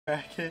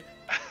bracket.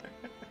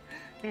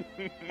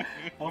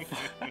 Oh,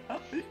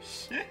 holy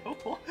shit!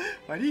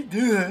 Why do you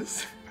do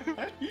this?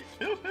 Why do you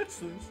do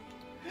this?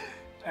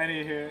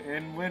 Anywho,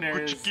 in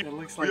winners, it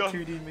looks like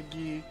 2D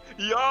McGee.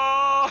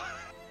 Yeah.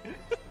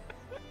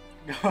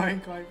 Going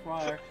quite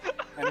far,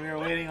 and we were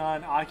waiting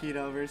on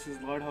Akito versus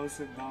Lord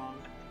Hosip Dong.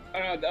 Oh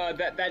no,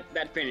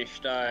 that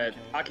finished. Okay.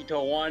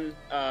 Akito won.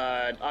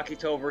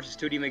 Akito versus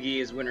 2D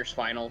McGee is winners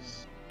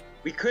finals.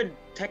 We could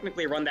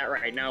technically run that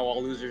right now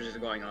while losers is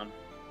going on.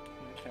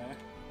 Okay.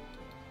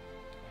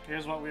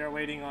 Here's what we are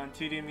waiting on.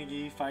 2D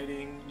McGee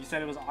fighting. You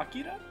said it was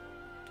Akito?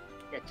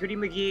 Yeah, 2D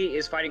McGee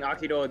is fighting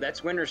Akito.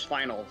 That's winners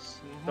finals.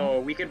 So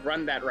we could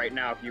run that right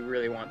now if you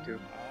really want to.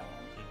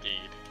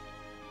 Indeed.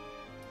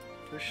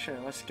 For sure.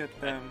 Let's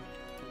get them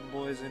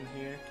boys in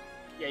here.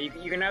 Yeah,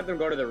 you can have them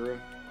go to the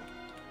room.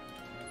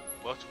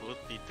 What would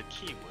be the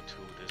keyword to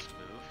this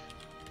move?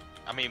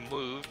 I mean,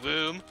 room.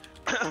 room.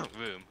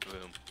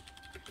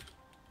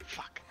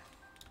 Fuck.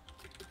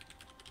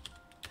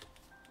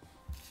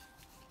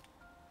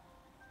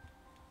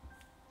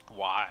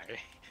 Why?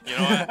 You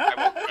know what? I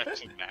won't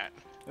question that.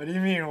 What do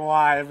you mean,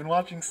 why? I've been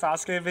watching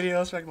Sasuke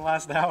videos for like the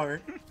last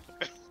hour.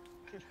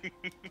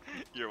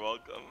 You're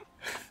welcome.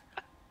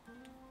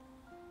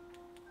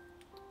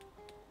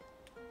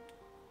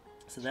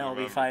 So they'll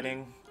be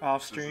fighting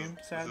off stream,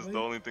 sadly. This is the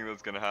only thing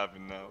that's gonna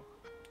happen now.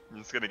 You're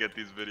just gonna get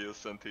these videos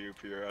sent to you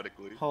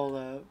periodically. Hold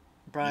up.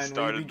 Brian, you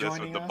started will you be this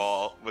joining with us? the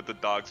ball, with the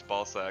dog's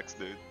ball sacks,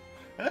 dude.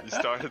 You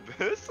started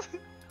this?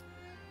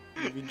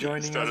 Will you be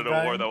joining you started us, a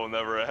war Brian? that will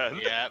never end.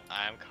 Yep,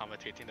 I am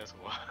commentating as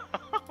well.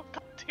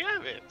 God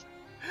damn it!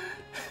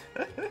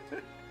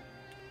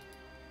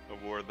 A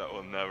war that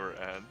will never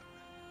end.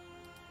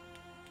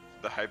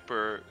 The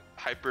hyper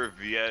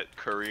Viet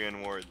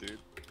Korean war, dude.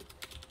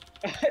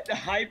 The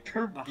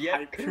hyper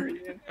Viet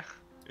Korean.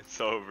 It's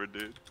over,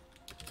 dude.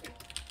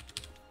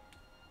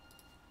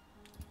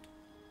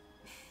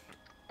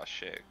 Oh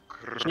shit.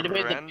 Should have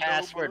made the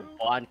password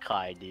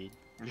Bonkai, dude.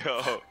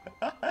 Yo.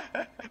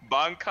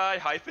 Bankai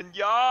hyphen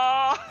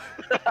ya.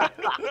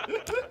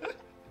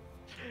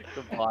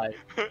 Goodbye.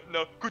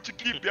 No,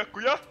 kuchiki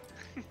byakuya.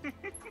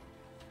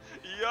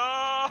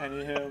 Ya.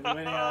 Anywho,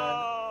 winning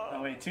on. Oh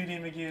wait, 2D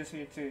McGee is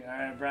here too.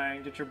 Alright,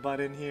 Brian, get your butt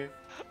in here.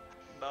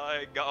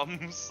 Nai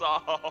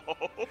gamsao.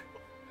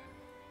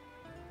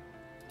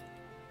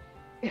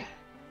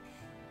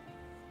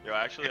 Yo,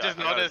 actually, I just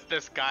noticed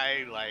this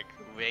guy like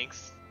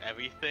winks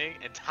everything,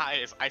 and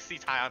I see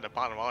Ty on the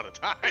bottom all the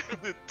time.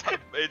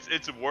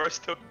 it's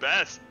worst to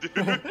best,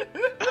 dude.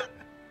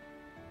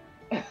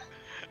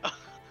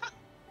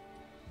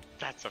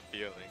 That's a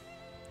feeling.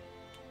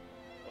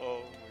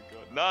 Oh my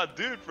god. Nah,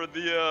 dude, for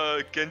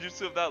the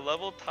Genjutsu of that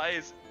level, Tai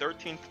is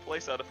 13th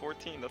place out of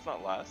 14. That's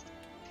not last.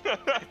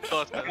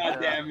 God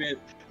damn it.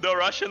 The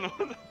Russian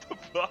one at the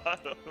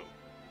bottom.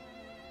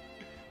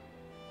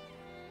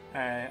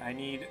 Alright, I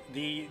need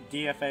the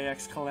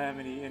DFAX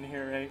Calamity in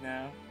here right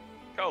now.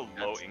 Look how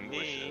low That's English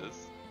me.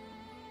 is.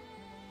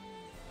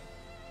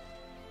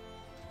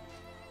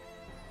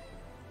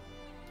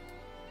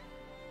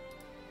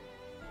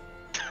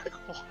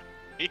 Why?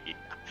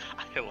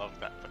 I love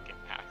that fucking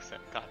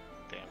accent. God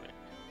damn it.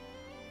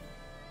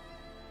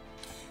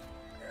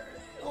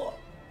 Oh,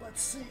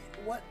 let's see,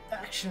 what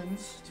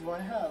actions do I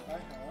have? I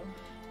have.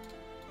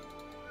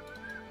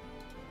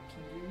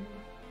 Can you.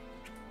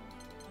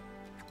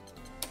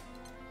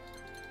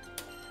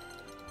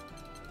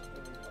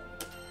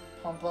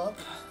 Pump up.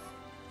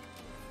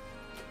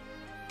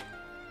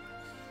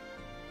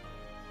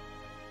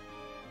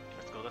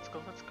 Let's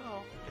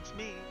go. It's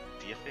me,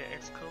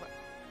 DFAX Calamity.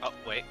 Oh,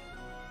 wait.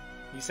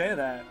 You say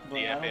that, but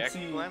I don't DFAX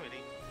see. Calamity.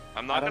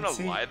 I'm not I don't gonna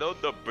see- lie though,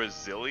 the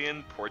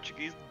Brazilian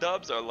Portuguese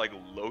dubs are like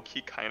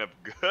low-key kind of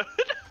good.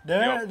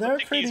 They're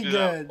Portuguese pretty is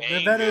good. They're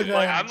amazing. better than.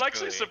 Like, I'm actually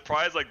Actually.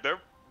 surprised, like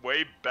they're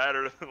way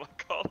better than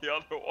like all the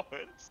other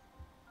ones.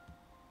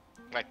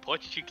 Like,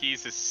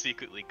 Portuguese is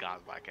secretly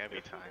godlike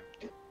every time.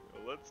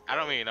 Let's I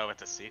don't go. even know if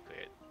it's a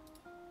secret.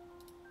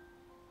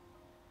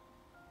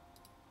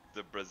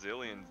 The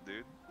Brazilians,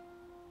 dude.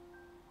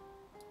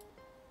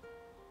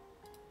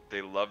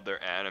 They love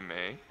their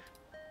anime.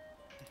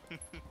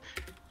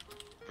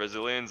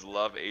 Brazilians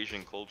love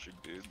Asian culture,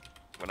 dude.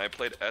 When I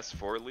played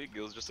S4 League,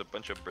 it was just a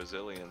bunch of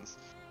Brazilians.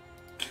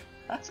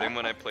 Same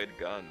when I played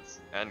Guns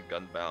and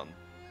Gunbound.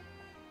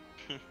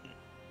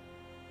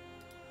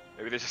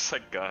 Maybe they just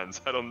like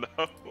guns, I don't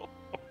know.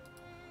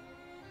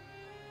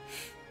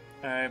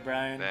 Alright,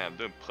 Brian. Damn,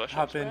 doing push-ups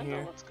Hop in right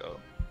here. now? Let's go.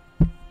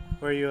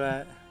 Where you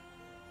at?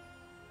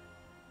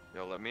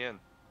 Yo, let me in.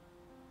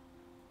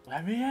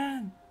 Let me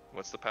in.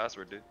 What's the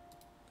password, dude?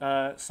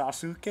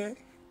 Sasuke?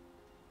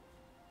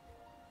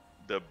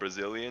 The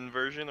Brazilian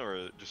version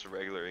or just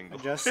regular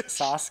English? Just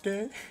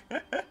Sasuke?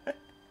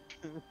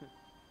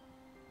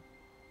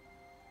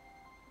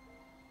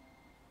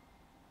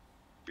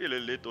 Feel a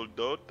little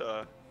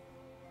Dota.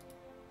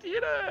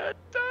 Tira,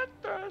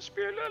 tata,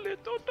 feel a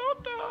little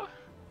Dota.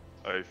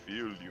 I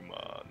feel you,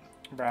 man.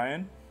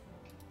 Brian?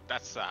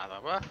 That's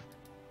what?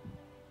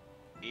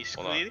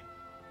 Hold on.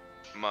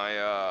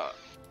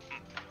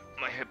 My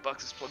my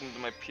hitbox is plugged into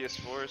my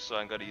PS4, so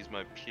I gotta use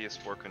my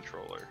PS4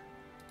 controller.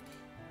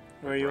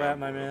 Where you at,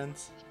 my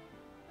mans?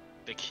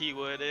 The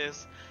keyword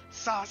is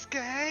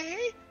Sasuke.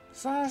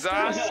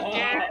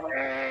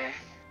 Sasuke!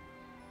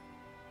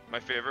 My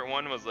favorite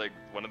one was like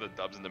one of the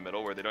dubs in the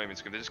middle where they don't even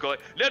scream, they just go like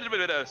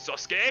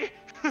Sasuke!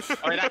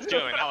 Oh, that's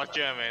German. That was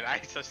German. I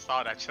just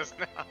saw that just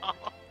now.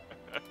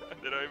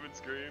 They don't even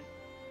scream.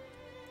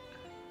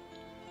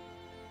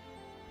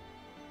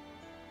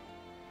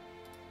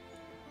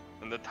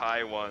 And the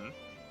Taiwan,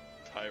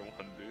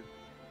 dude.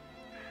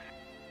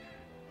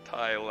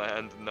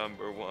 Thailand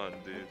 #1,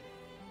 dude.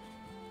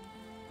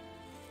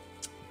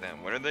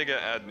 Damn, when are they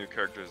gonna add new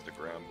characters to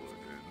Granblue,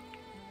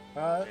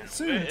 dude?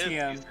 Soon, It is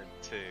TM. season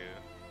 2.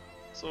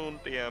 Soon,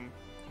 DM.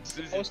 It's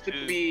supposed to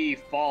be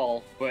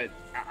fall, but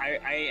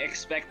I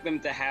expect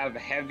them to have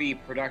heavy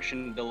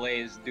production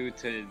delays due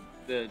to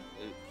the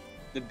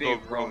big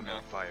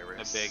Rona.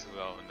 virus. The big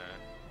Rona.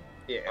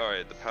 Yeah.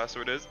 Alright, the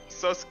password is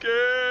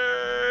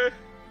Sasuke!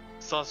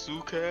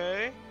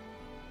 Sasuke.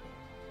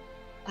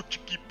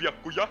 Kuchiki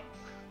Byakuya!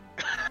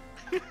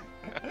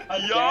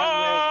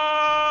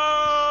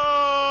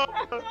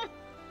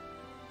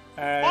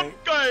 Alright,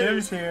 Okay.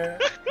 Tim's here.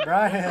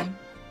 Brian.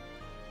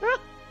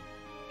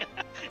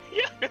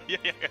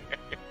 Yeah.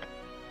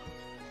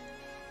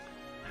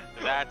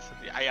 That's.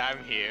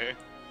 I'm here.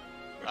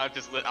 I was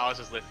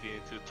just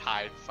listening to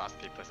Thai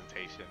Sasuke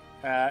presentation.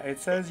 It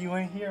says you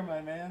ain't here,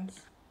 my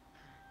mans.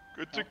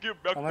 Kuchiki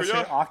Unless you're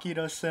Byakuya!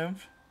 Akito Simp.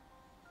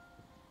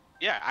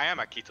 Yeah, I am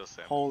Akito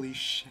Sim. Holy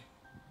shit.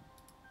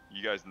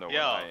 You guys know Yo.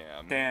 where I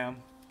am. Damn.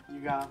 You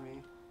got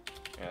me.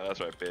 Yeah, that's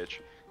right, bitch.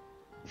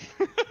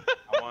 I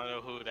wanna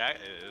know who that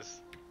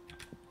is.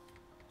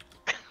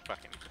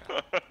 Fucking.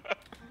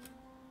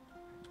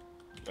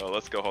 Yo,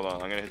 let's go, hold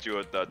on. I'm gonna hit you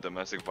with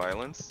domestic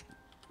violence.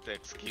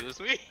 Excuse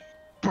me?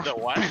 The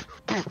what?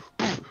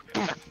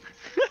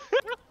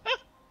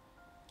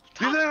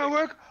 You think I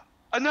work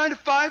a 9 to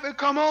 5 and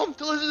come home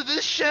to listen to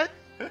this shit?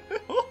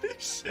 Holy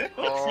shit.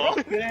 Oh.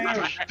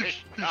 Damn.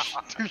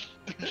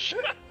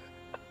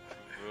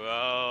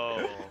 Bro.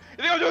 You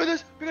think I'm doing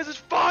this because it's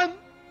fun?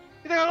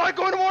 You think I like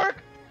going to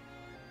work?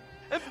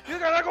 You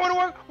think I like going to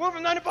work? Working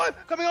from 9 to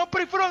 5, coming home,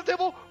 putting food on the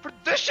table for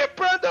this shit,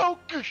 Brando?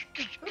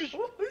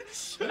 Holy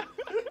shit.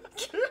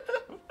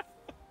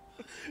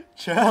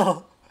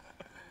 Chill.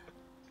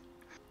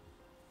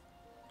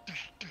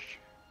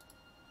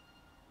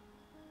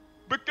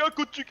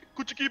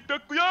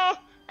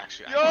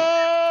 Actually,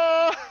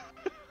 Yeah!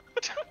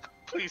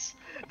 please.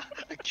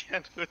 I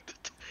can't with the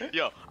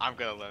Yo, I'm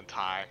gonna learn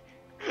Thai.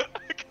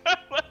 I can't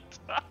let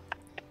die.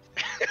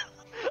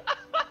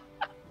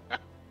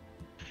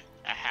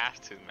 I have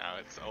to now,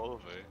 it's over.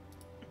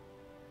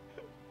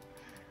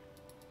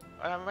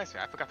 Oh, that reminds me,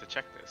 I forgot to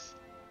check this.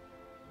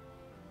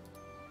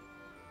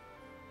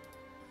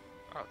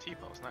 Oh,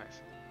 T-pose, nice.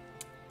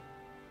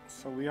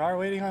 So we are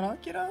waiting on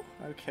Akira?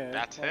 Okay.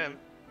 That's him.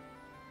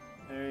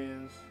 There he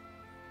is.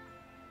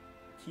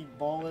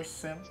 T-Bolus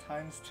Simp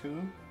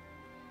 ×2.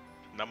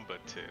 Number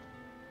 2.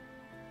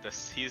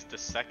 He's the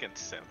second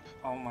simp.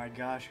 Oh my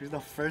gosh, who's the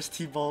first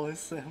T-Bolus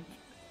Simp?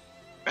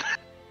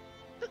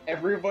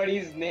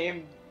 Everybody's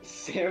named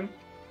Simp.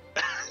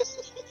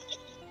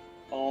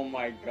 Oh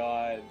my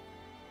god.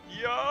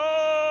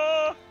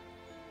 Yo!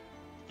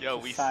 Yo,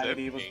 we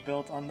Society was simping.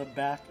 built on the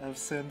back of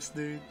Sims,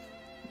 dude.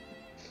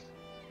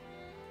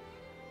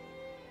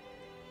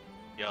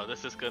 Yo,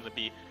 this is gonna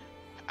be,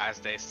 as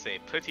they say,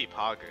 pretty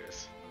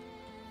poggers.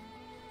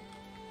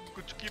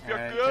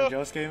 Alright, can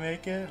Josuke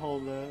make it?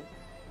 Hold up.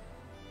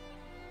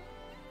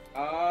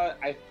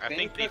 I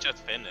think they just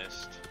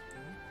finished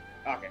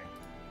Okay.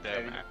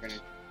 their Yeah, match.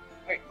 finished.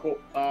 Alright, cool.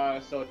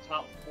 So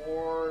top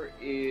 4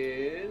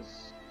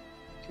 is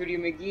 2D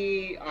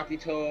McGee,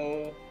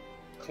 Akito,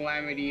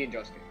 Calamity, and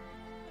Josuke.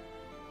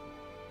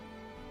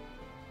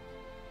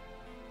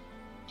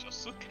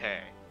 Josuke.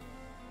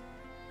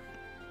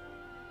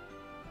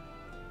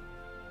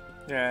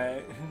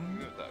 Alright.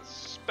 That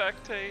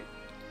spectate.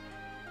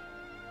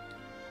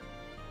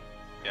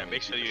 Yeah,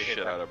 make sure you Shit hit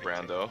that out of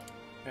spectate. Brando.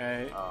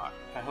 Alright.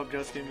 I hope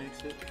Josuke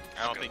makes it.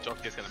 I don't think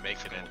Josuke's gonna make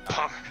it in.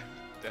 Punk.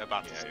 They're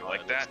about to Yeah, start. you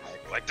like it that?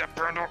 looks You like that,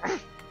 Brando?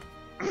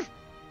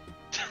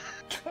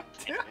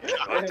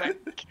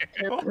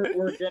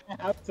 We're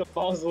gonna have to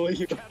puzzle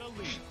you.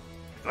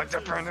 Like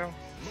that, Brando?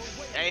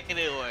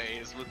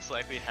 Anyways, looks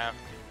like we have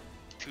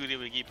 2D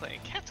McGee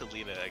playing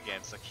Catalina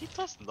against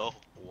Akito's no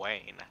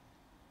Wayne.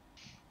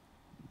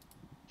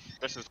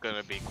 This is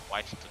gonna be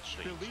quite the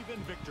treat. Believe in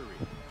victory.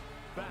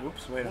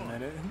 Whoops, wait a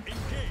minute.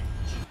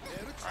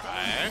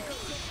 Alright.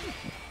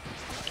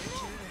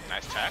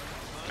 Nice tech.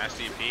 Nice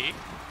DP.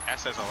 That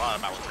says a lot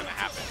about what's gonna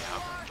happen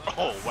now.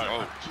 Oh, what a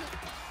match.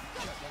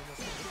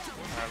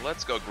 Alright,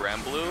 let's go,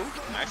 Granblue.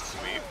 Nice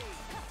sweep.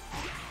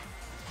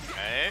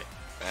 Okay.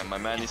 And my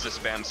man needs to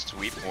spam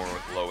sweep more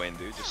with low end,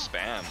 dude. Just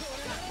spam.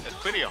 It's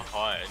pretty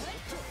hard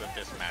with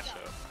this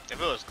matchup. If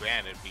it was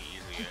Grand, it'd be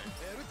easier.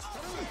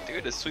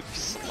 Dude, the sweep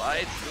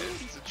slides, dude.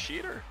 He's a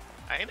cheater.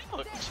 I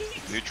know,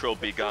 jeez. Neutral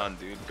be gone,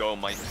 dude. Go,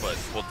 Mike, but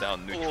pull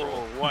down neutral.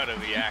 Oh, what a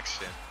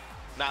reaction.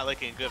 not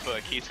looking good for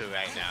Akito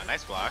right now.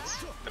 Nice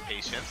blocks. The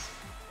patience.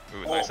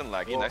 Ooh, nice and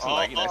laggy, nice and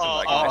laggy, nice and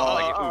laggy, nice and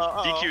laggy.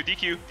 Ooh, DQ,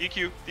 DQ,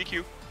 DQ,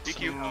 DQ,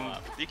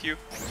 DQ,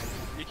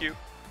 DQ,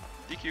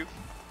 DQ.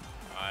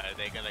 Are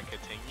they gonna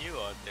continue,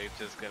 or they're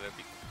just gonna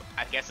be?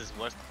 I guess it's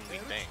worse than we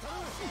think.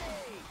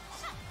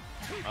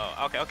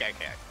 Oh, okay.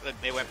 Look,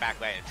 they went back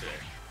right into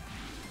it.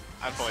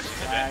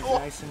 Unfortunately.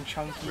 Nice and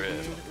chunky, Rip.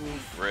 dude.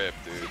 Oof. Rip,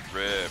 dude,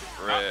 rip.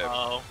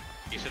 Uh-oh.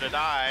 He should have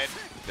died.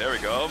 There we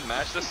go,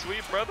 match the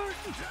sweep, brother.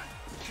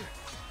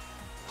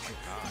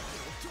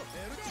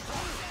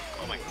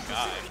 Oh my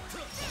god.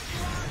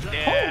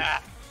 Yeah!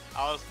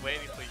 I was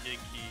waiting for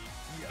Yankee,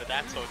 but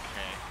that's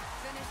okay.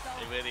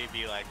 It really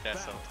be like that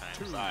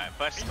sometimes. Alright,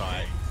 first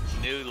strike.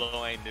 New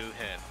Loin, new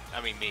him.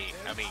 I mean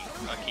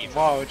Akito.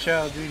 Whoa,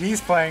 chill, dude.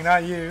 He's playing,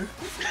 not you.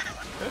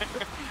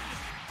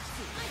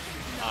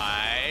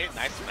 Alright,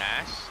 nice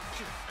smash.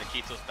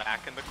 Akito's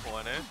back in the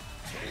corner.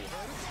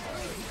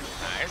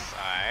 Nice,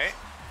 alright.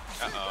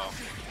 Uh-oh.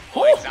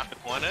 Oh, he's out the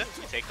corner.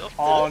 You take those.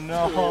 Oh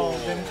no,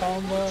 didn't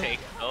combo. Take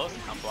those.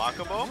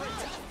 Unblockable.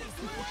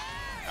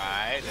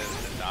 Alright, there's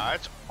the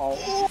dodge.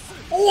 Oh.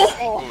 Ooh,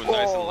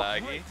 nice and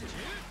laggy.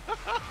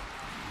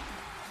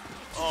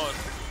 Oh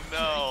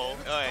no.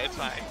 Alright, it's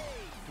fine.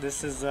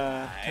 This is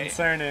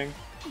concerning.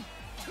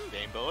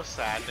 Rainbow of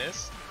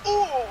Sadness.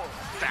 Oh,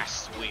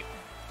 that's sweet.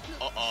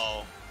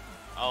 Uh-oh.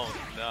 Oh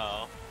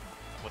no.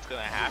 What's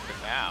gonna happen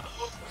now?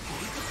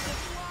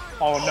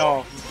 Oh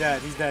no, he's dead,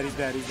 he's dead.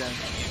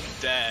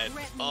 Dead.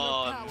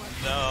 Oh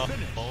no.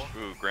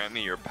 Ooh, grant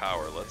me your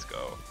power, let's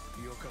go.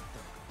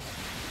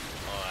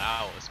 Oh,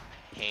 that was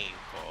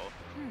painful.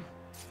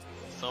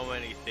 So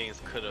many things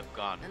could have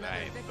gone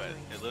right, but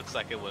it looks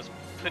like it was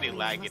pretty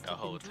laggy the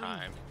whole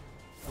time.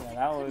 Yeah,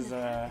 that was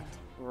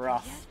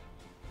rough.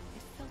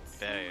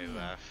 Very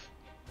rough.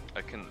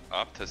 I can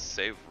opt to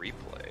save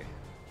replay.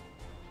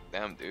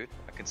 Damn, dude,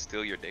 I can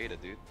steal your data,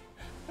 dude.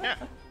 Yeah.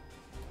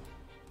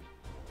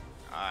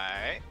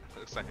 Alright.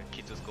 Looks like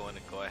Akito's going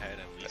to go ahead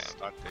and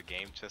restart the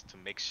game just to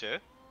make sure.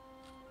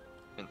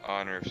 In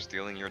honor of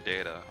stealing your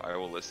data, I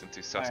will listen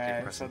to Sasuke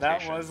Alright, presentation. so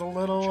that was a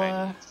little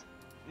Chinese.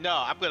 No,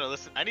 I'm gonna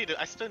listen. I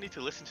still need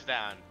to listen to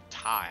that on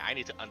Thai. I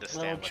need to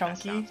understand little what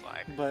chunky, that sounds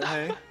like. but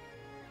hey.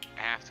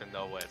 I have to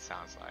know what it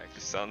sounds like.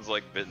 It sounds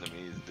like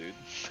Vietnamese, dude.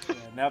 Yeah,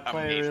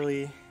 netplay Amazing.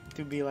 really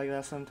do be like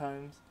that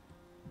sometimes.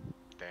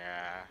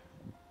 There.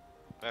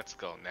 Let's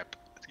go net.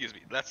 Excuse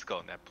me. Let's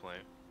go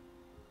netplay.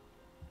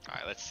 All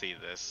right, let's see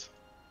this.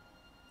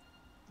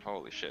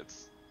 Holy shit.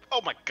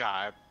 Oh my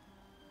god.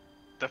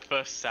 The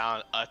first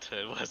sound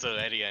uttered was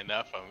already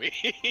enough for me.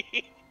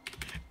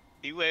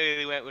 He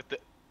really went with the.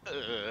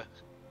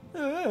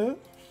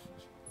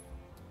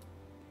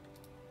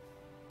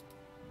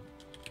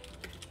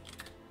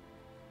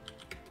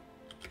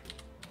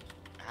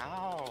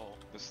 Ow.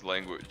 This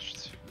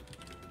language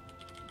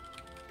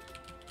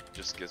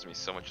just gives me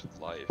so much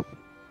life.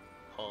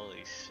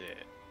 Holy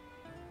shit.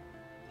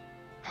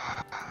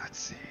 Let's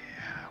see.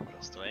 What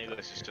else The do we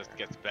English got just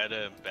here? gets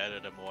better and better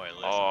the more I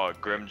listen. Oh,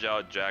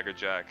 Grimjow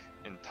Jaggerjack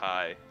in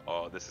Thai.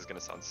 Oh, this is gonna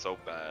sound so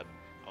bad.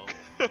 Oh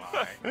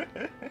my.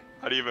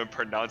 How do you even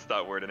pronounce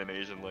that word in an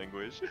Asian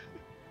language?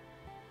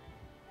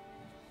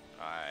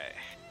 Alright.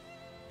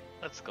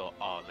 Let's go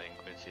all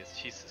languages.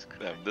 Jesus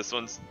Christ. Damn, this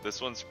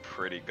one's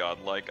pretty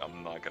godlike.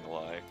 I'm not gonna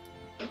lie.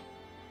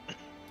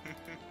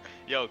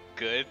 Yo,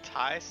 good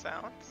Thai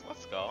sounds.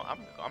 Let's go. I'm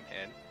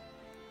in.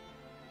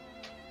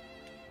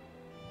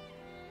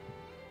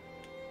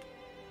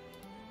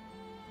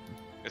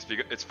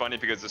 It's funny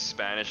because the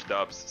Spanish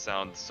dubs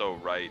sound so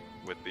right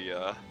with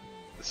the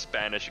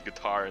Spanish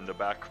guitar in the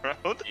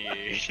background.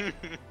 Yeah.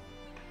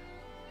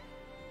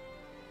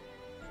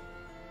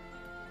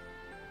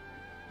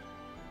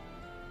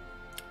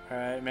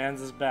 Alright,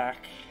 Mans is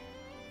back.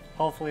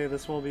 Hopefully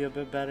this will be a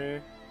bit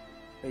better.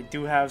 They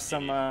do have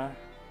some they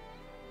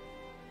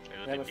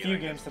have a few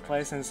games to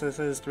play since this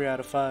is 3 out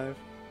of 5.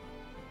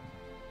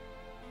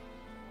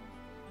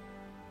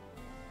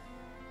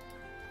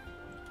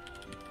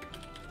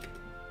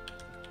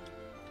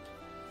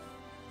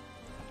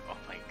 Oh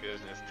my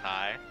goodness,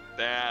 Thai.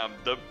 Damn,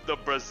 the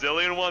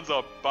Brazilian one's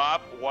a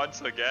bop once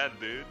again,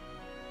 dude.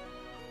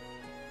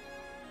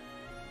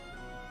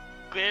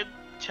 Good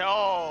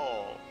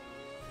Cho.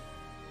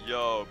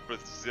 Yo,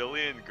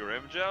 Brazilian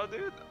Grimjow,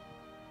 dude?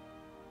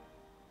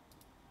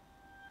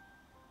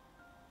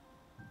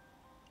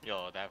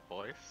 Yo, that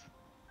voice.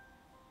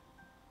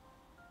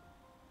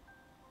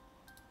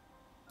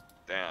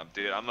 Damn,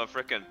 dude, I'm a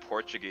freaking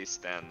Portuguese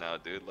stan now,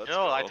 dude. Let's Yo,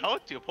 go. I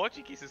told you,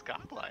 Portuguese is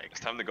godlike. It's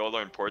time to go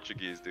learn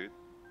Portuguese, dude.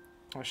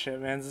 Oh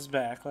shit, Mans is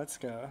back. Let's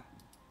go.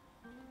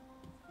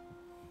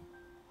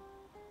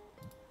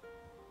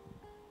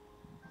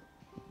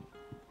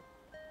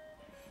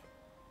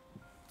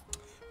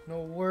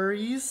 No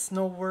worries,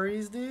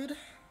 dude.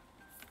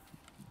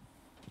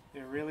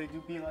 It really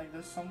do be like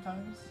this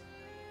sometimes.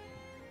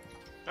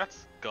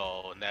 Let's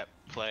go, net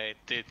play.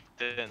 Dun,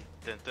 dun,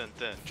 dun, dun,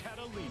 dun.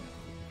 Catalina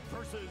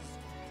versus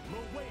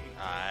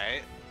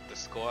Alright, the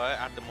score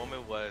at the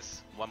moment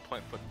was 1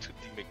 point for 2D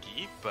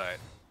McGee, but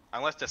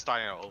Unless they're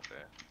starting it over.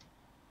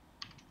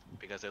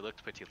 Because it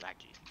looked pretty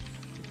laggy.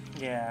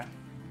 Yeah.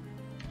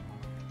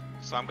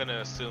 So I'm gonna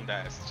assume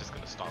that it's just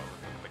gonna start over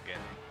from the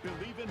beginning.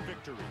 Believe in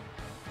victory.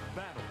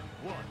 Battle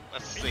 1.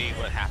 Let's see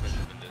what happens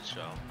in this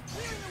show.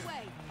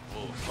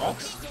 Ooh,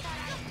 folks.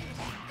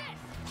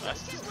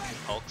 Let's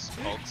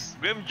pokes.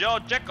 Grim Joe,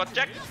 check or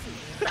check.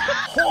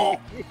 Oh.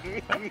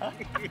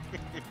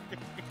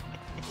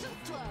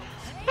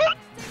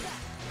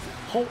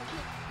 Oh.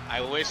 I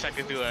wish I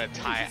could do a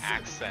Thai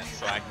accent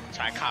so I can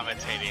try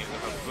commentating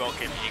with a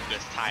broken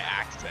English Thai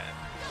accent.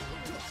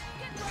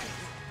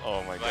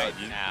 Oh my Right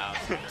god. now,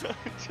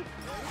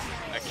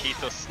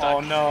 Akito's stuck Oh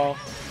no.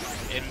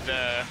 in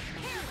the...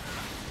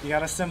 You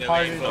got a sim The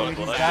partner, rainbow dude.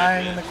 He's blood.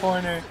 dying in the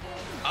corner.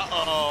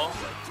 Uh-oh.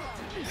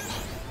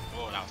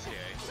 Oh, that was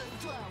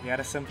scary. You got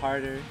a sim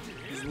partner.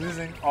 He's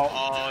losing. Oh.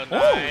 Oh,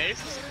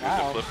 nice.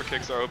 Wow. Flipper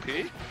kicks are OP.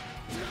 Okay.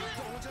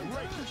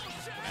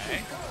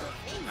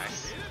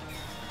 Nice.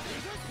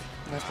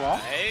 Nice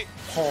block. Alright.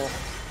 Oh.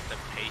 The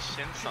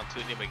patience on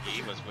Toonie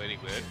McGee was really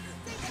good.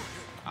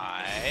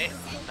 Alright.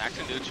 Back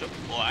to neutral.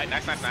 Alright,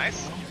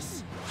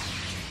 nice.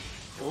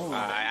 Ooh.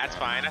 Alright, that's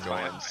fine.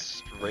 Going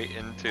straight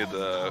into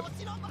the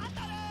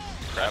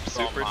crap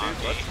super, dude. Mommy.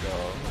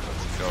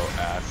 Let's go,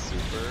 ass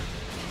super.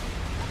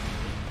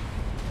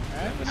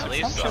 Alright, The some At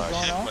least shit sucks.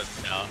 going shit on.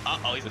 was no.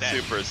 Uh-oh, he's The dead.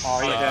 super Oh, he's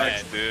sucks,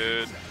 dead.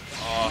 dude.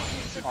 Oh,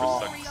 super Oh.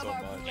 sucks so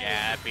much.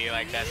 Yeah, it'd be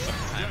like that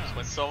sometimes.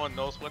 When someone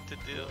knows what to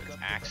do, it's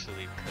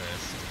actually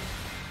pissed.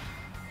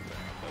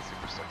 That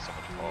super sucks so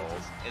much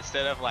balls.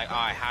 Instead of like,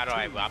 alright, how do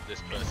I rob this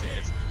person?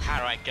 It's, how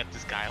do I get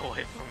this guy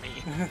away from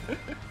me?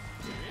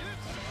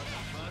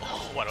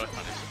 Oh, what do I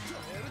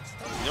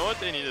punish? You know what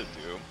they need to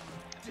do?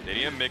 They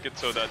need to make it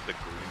so that the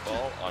green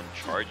ball on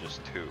charge is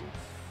 2.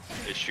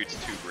 It shoots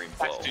 2 green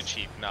balls. That's too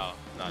cheap. No,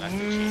 that's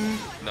too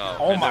cheap. No.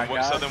 Oh and my then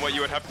what, so God. then what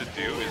you would have to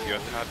do is you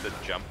have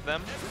to jump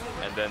them,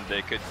 and then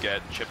they could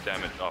get chip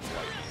damage off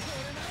lightning.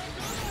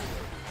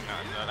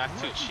 No,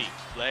 that's too cheap.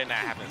 Letting that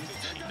happen is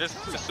too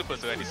cheap. The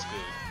super's already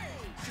screwed.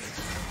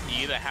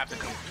 You either have to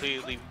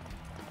completely,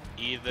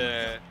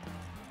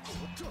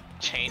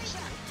 change,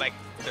 like,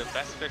 the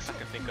best fix I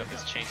can think of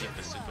is changing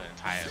the super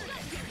entirely.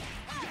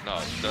 No,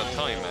 I'm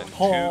telling you, man. 2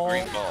 Oh.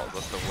 green balls.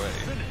 That's the way.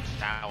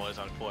 That was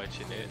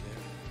unfortunate.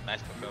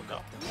 Nice confirm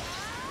though.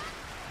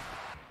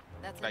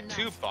 Like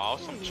 2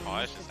 balls from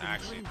charge is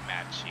actually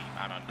mad cheap.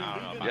 I don't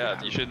know about Yeah,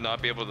 that. you should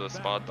not be able to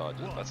spot dodge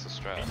it. That's the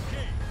strat.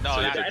 No, so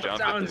you have that to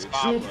jump it, sounds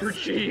dude. super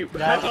cheap.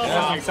 That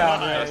doesn't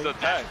sound That's the right.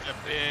 attack. That's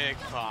a big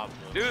problem.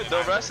 Dude,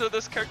 the rest of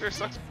this character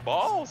sucks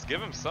balls.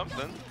 Give him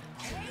something.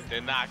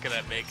 They're not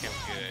gonna make him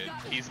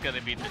good. He's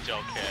gonna be the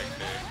joke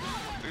character.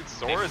 Dude,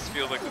 Soros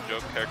feels like the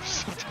joke character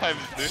sometimes,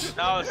 dude.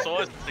 No, so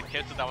is the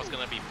character that was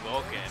gonna be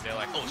broken. They're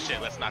like, oh shit,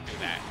 let's not do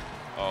that.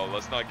 Oh,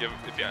 let's not give.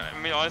 Yeah, I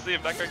mean, honestly,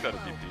 if that character had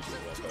a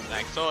DP,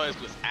 Like, Soros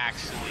was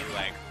actually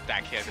like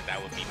that character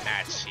that would be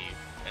mad cheap.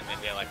 And then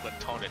they're like,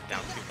 let's tone it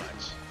down too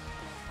much.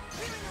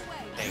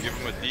 give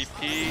him a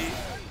DP.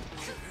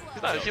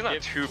 He's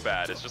not too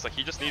bad. It's just like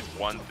he just needs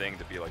one thing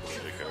to be like a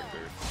really good character.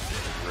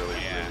 Really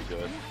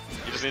good.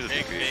 He just needs a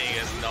Big DP. thing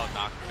is no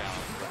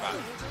knockdown about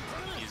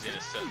using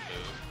a certain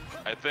move.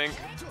 I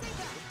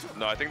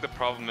think the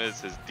problem is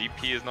his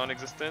DP is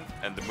non-existent,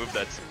 and the move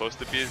that's supposed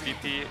to be his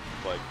DP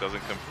like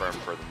doesn't confirm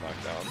for the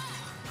knockdown.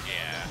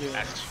 Yeah,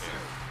 that's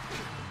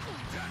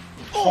true.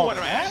 Oh, what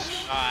a man.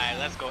 rash! Alright,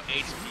 let's go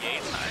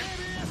HPA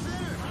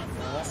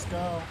time. Let's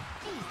go.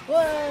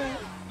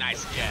 What?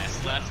 Nice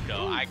guess, let's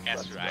go. I guess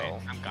Let's right. go.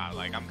 I'm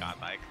godlike.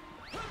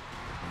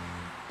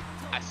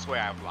 I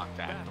swear I blocked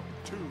that. Battle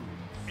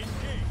 2.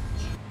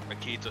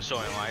 Makito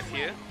showing life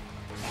here.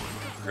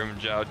 Grim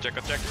Jiao, check.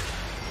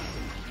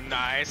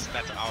 Nice,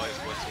 that always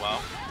works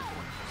well.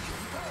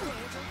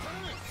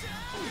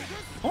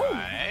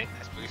 Alright,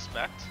 that's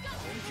respect.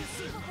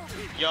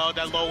 Yo,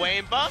 that low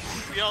Wayne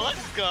buff. Yo,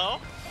 let's go.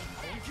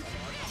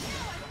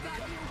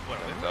 What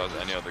If that was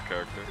any other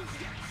character.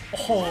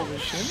 Holy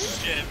shit.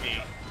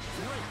 shimmy.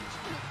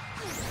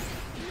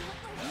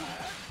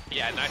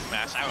 Yeah, nice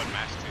mash. I would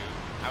mash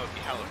too. I would be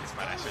hella pissed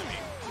by that shimmy.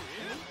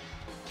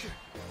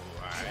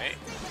 Alright.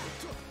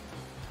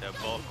 They're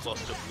both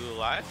close to blue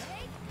life.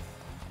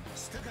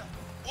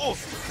 Oh!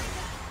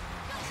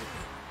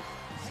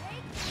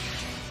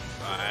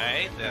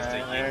 Alright, there's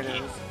the There it Yuki.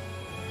 is.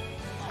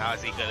 How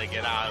is he gonna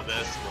get out of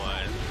this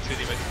one?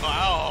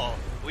 Oh!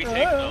 We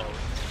take those.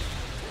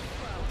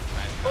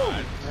 Nice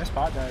dodge. Nice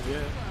spot dive,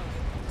 yeah.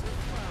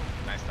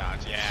 Nice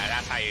dodge. Yeah,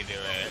 that's how you do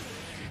it.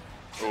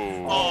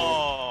 Ooh.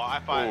 Oh, I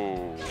thought.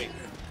 Ooh. Wait,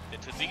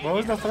 did Tsuzuki What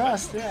was the get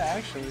thrust? Yeah,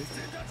 actually.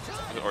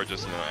 Or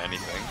just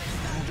anything.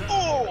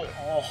 Oh!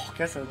 Oh,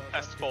 guess it.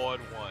 Pressed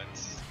forward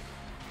once.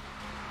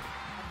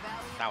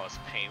 That was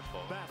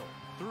painful. Battle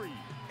 3.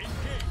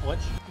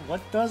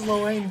 What does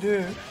Loane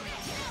do?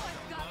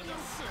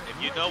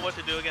 If you know what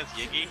to do against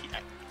Yiggy,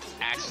 it's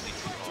actually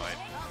too hard.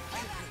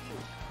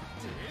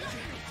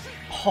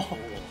 Oh,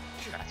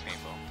 That's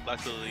painful.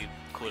 Luckily,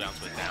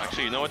 cooldowns went down.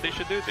 Actually, you know what they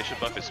should do? They should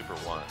buff his Super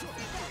 1.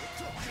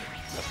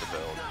 That's the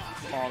build.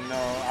 oh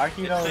no.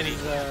 Akito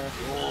is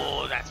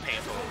Oh, that's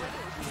painful.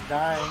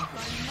 dying.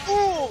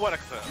 Ooh, what a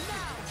clip.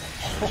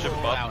 You should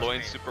that buff was Loin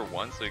great. Super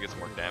 1 so he gets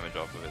more damage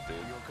off of it, dude.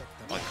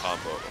 On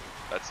combo.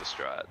 That's the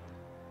strat.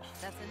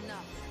 That's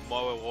enough.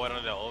 More reward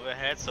on the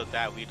overhead so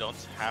that we don't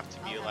have to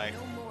be I'll like,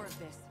 have no more of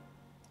this.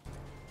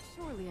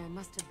 Surely I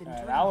must have been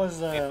Alright,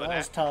 dreaming. that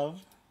was tough.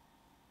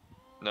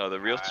 No, the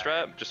real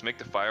strat, just make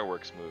the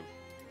fireworks move.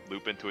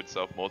 Loop into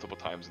itself multiple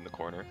times in the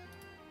corner.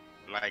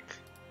 like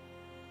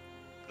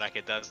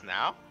it does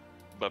now.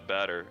 But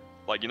better.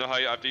 Like, you know how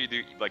after you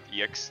do like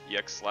EX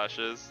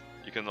slashes,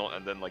 you can,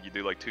 and then like you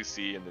do like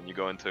 2C and then you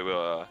go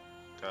into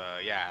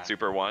Yeah.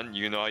 Super 1,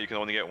 you know how you can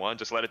only get 1?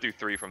 Just let it do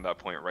 3 from that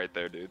point right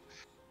there, dude.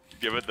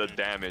 Give it the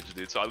damage,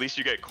 dude. So at least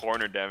you get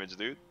corner damage,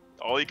 dude.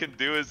 All you can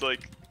do is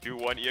like do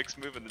 1 EX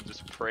move and then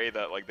just pray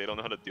that like they don't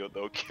know how to deal with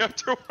Oki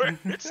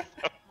afterwards.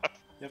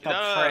 You have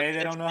to pray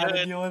they don't know how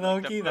to deal with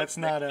Oki? That's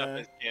not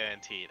a...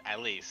 guaranteed.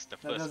 At least the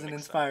That first doesn't mix-up.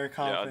 inspire Yeah,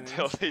 confidence.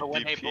 until they But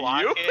when they DP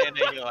block you. it and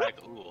then you're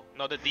like, ooh.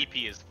 No, the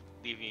DP is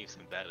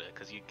even better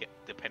because you get,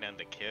 depending on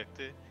the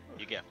character,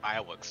 you get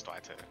fireworks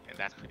starter, and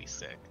that's pretty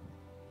sick.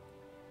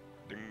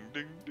 Ding,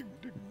 ding, ding,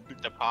 ding, ding.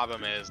 The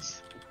problem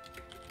is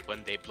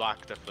when they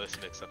block the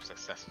first mix-up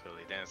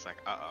successfully, then it's like,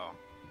 uh-oh.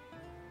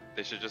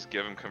 They should just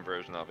give him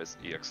conversion of his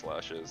EX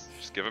slashes.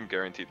 Just give him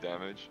guaranteed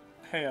damage.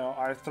 Hey,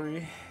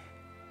 R3.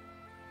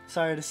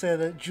 Sorry to say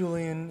that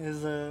Julian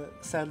is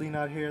sadly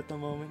not here at the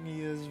moment.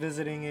 He is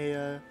visiting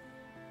a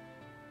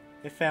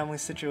family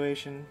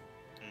situation.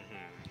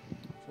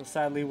 So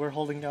sadly, we're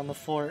holding down the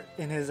fort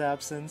in his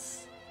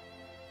absence.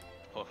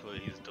 Hopefully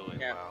he's doing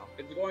Yeah, well.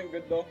 it's going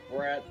good though.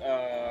 We're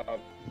at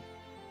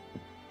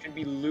should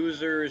be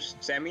losers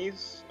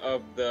semis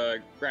of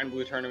the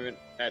Granblue tournament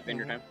at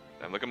Inter Time.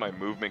 And look at my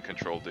movement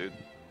control, dude.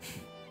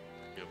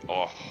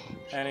 Oh.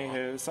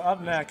 Anywho, so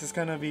up next is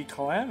gonna be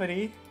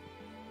Calamity.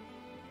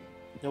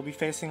 You'll be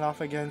facing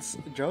off against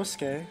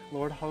Josuke,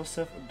 Lord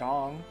Joseph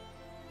Dong,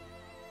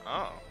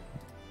 Oh.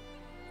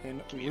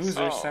 in Yes.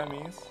 loser Oh,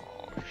 semis.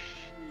 shit.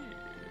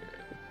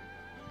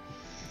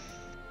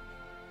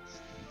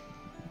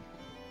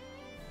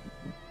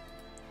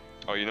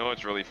 Oh, you know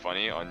what's really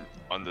funny? On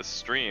the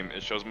stream,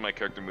 it shows my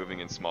character moving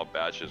in small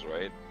batches,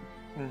 right?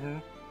 Mm-hmm.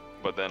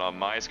 But then on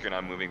my screen,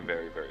 I'm moving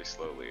very, very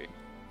slowly.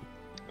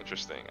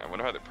 Interesting. I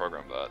wonder how they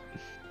programmed that.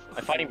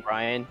 I'm fighting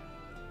Brian.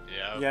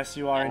 Yeah. Yes,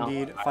 you are Now,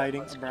 indeed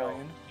fighting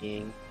Brian.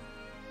 Being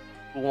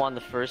who won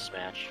the first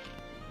match?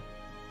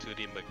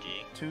 2D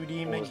McGee.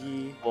 2D What was-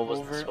 McGee what was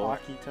the over score?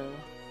 Akito.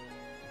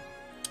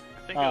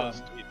 I think it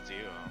was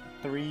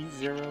 3-0.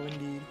 3-0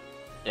 indeed.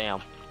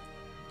 Damn.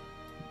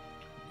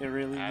 It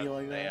really As be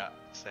like they that.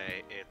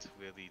 say, it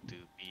really do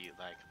be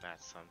like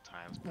that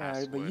sometimes.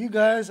 Alright, but Password. you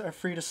guys are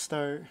free to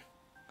start.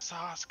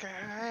 Sasuke!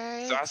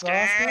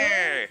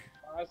 Sasuke!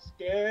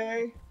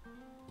 Sasuke.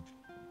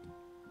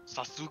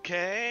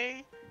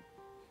 Sasuke!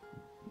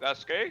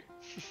 Sasuke?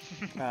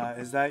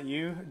 Is that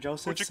you,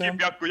 Joseph Uchiki Sim?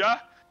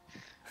 Byakuya?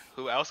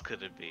 Who else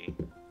could it be?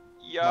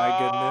 Yeah. My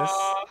goodness.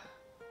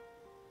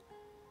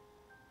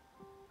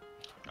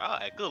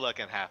 Alright, good luck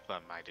and have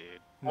fun, my dude.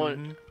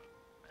 Mhm.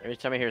 Every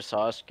time I hear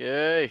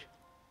Sasuke,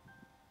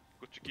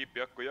 Uchiki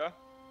Byakuya?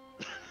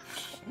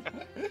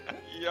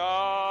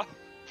 Yeah.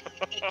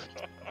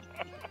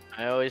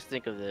 I always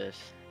think of this.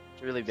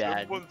 It's really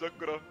bad. Senbon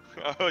Sakura.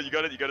 Oh, you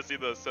gotta see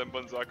the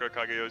Senbon Sakura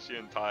Kageyoshi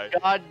in Thai.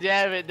 God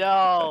damn it,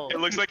 no! It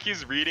looks like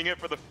he's reading it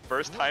for the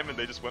first time and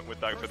they just went with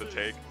that for the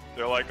take.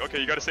 They're like, okay,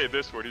 you gotta say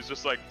this word. He's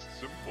just like,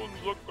 Senbon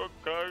Sakura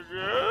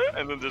Kage,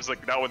 and then there's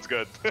like, that one's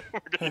good. We're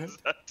gonna use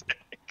that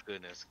take.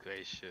 Goodness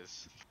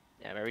gracious.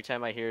 Damn, every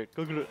time I hear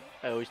Guguru,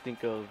 I always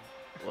think of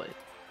what?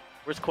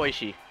 Where's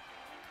Koishi?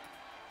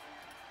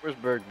 Where's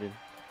Bergman?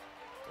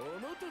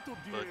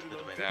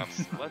 Damn,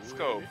 let's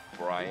go,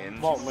 Brian.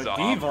 Whoa, Saw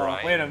Ladiva?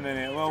 Brian. Wait a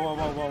minute.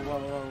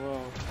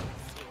 Whoa.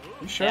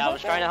 You sure Yeah,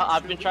 about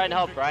I've been trying to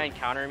help Brian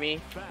counter me,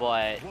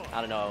 but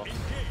I don't know. that?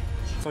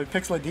 So he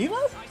picks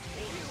Ladiva?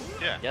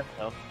 Yeah. Yes,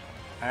 so.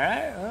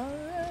 Alright,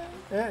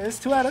 yeah, it's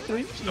 2 out of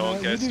 3. Don't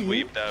You get do you.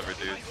 sweep ever,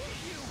 dude.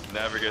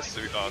 Never get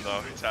sweep. Oh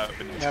no, it's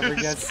happening. Never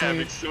get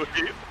Spamming sweep.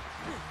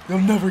 You'll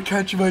never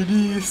catch my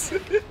knees.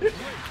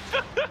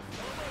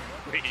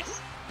 Please.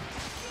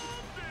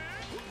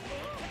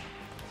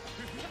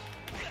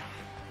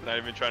 Not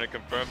even trying to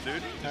confirm,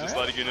 dude. He's just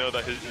letting you know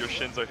that your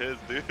shins are his,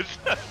 dude.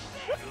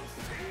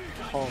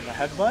 Oh, the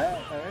headbutt?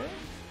 Alright.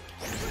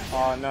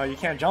 Oh no, you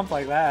can't jump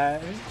like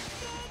that.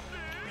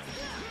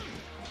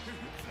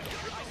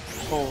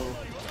 Oh,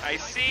 I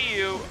see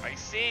you. I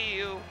see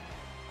you.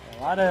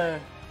 a lot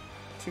of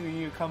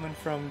 2U coming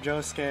from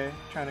Josuke,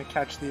 trying to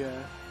catch the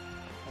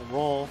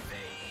roll.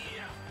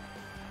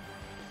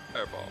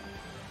 Fireball.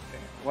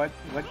 What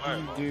do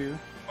Fireball. you do?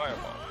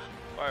 Fireball.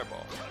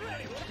 Fireball.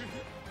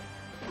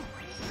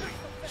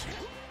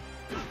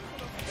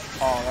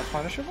 Oh, that's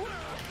punishable?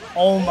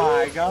 Oh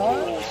my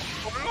god!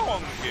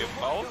 Long game,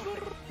 Bowser.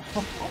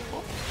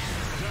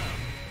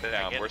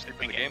 Damn, worst thing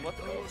in the game. Let's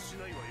go.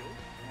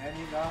 And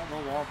you got the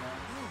wall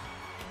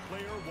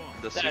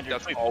The sweep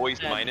that's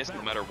always minus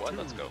no matter what.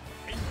 Let's go.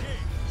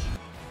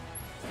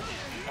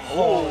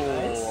 Oh,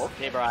 nice.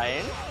 okay,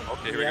 Brian.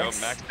 Okay, here we go.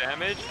 Yes. Max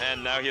damage,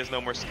 and now he has no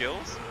more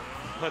skills.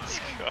 Let's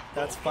go.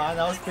 That's fine.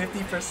 That was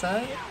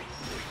 50%.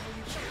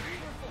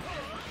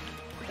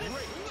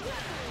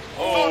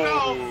 Oh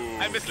no!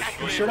 I You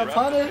miscalculated. should have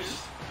punished.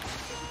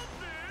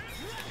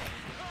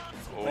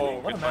 Oh,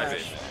 what a good match.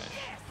 5-8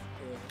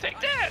 Take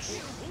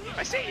this!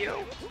 I see you!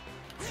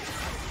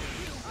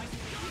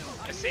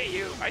 I see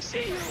you! I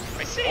see you!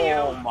 I see you!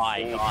 Oh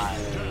my god.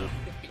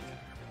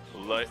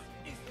 Like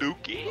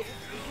Dookie?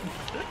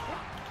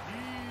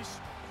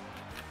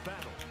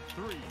 Battle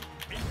 3.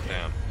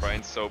 Damn,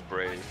 Brian's so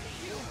brave.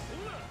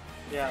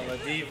 Yeah, La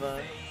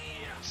Diva.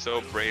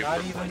 So brave. Not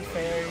for even Brian.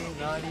 fairy,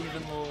 not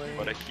even Lloyd.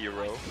 What a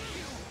hero.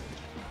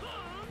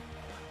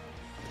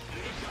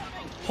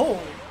 Oh!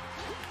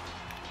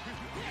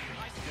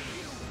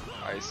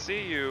 I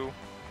see you.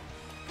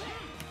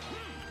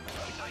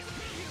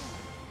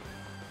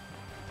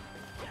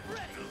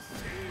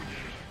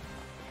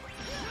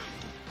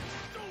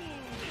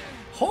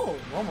 Oh!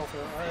 Normal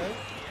throw, alright.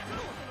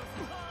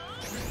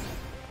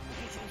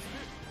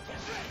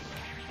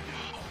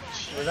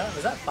 Was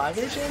that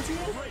 5H anti?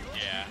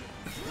 Yeah.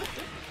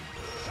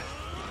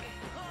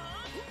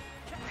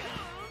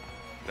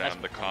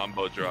 Damn, the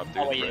combo drop, dude.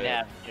 Oh wait, you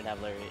Rip. didn't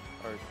have Larry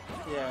or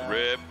Yeah.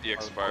 Rip,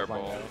 EX or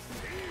Fireball.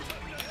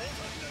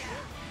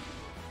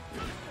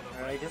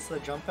 Alright, gets the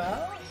jump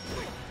out.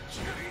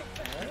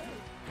 Alright,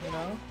 you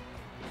know.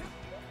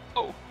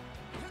 Oh.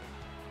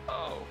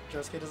 Oh.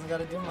 Josuke doesn't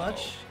gotta do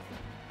much.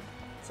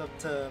 It's up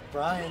to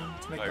Brian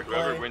to make the Like, play.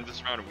 whoever wins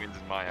this round wins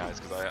in my eyes,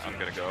 because I'm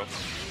gonna go.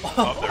 Oh,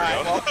 Oh, there we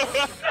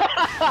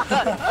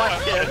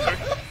alright,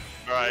 go.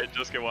 Alright,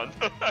 just get one.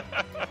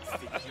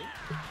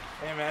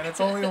 Hey man, it's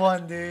only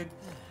one, dude.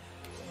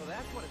 Well,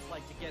 that's what it's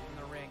like to get in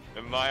the ring.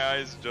 In my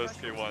eyes,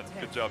 Josuke won.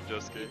 Good job,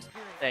 Josuke.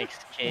 Thanks,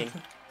 King.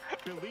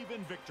 Believe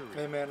in victory.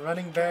 Hey man,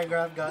 running bear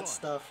grab got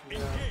stuff, you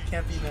know,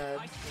 can't be mad.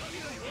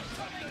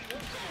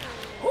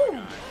 Woo!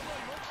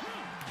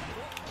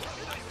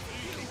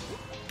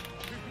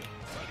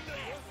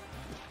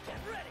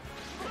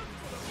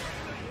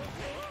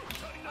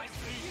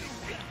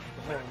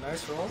 Oh,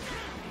 nice roll.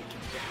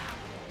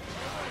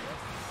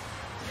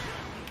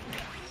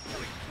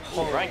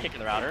 Oh, Brian kicking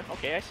the router.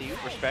 Okay, I see you.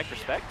 Respect,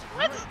 respect.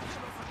 What?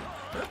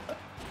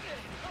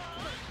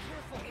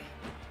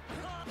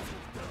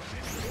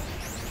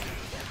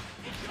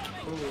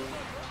 Ooh,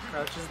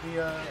 crouches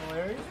the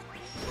Larry.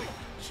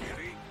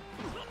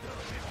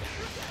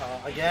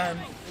 Again.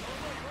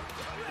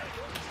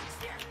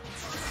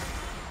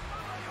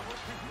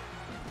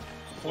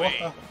 Wait.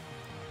 Whoa.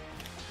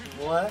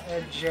 What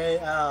a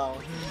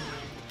JL.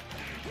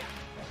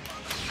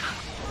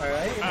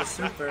 Alright, in the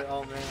super.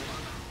 Oh man.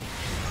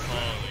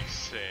 Holy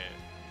shit.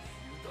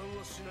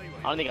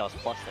 I don't think I was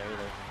plus there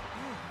either.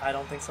 I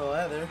don't think so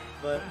either,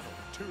 but.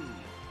 2.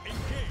 Engage.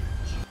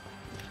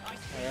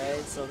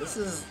 Alright, so this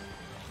is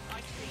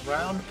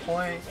round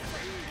point.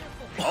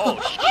 Oh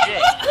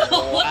shit!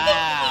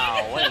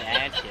 Wow, what an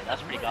anti.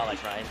 That's pretty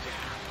godlike, Brian.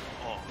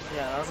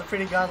 Yeah, that was a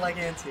pretty godlike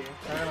anti,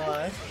 not gonna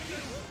lie.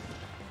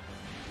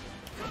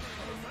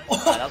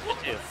 That was good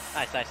too.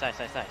 Nice, nice, nice,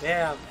 nice, nice.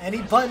 Damn,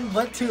 any button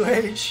but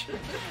 2H.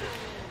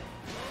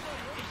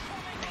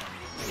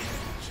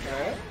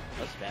 Alright,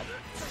 That's bad.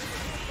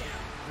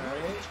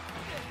 alright.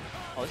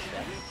 Oh, this is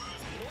bad.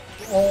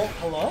 Oh,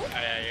 hello?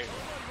 I,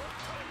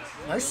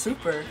 Nice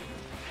super.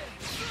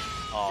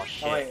 Oh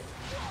shit. Oh wait.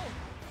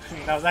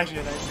 That was actually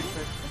a nice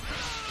super.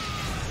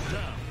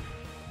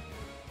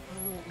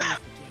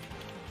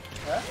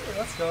 Alright,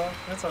 let's go.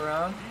 That's a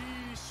round.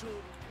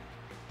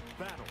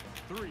 Battle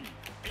 3. Engage.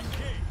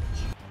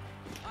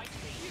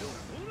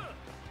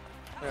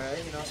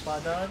 Alright, you know,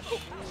 spot dodge.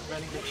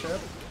 Ready to chip.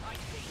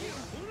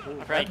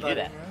 Ooh, I forgot you could do headbutting,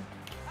 that.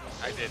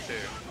 yeah. I did too.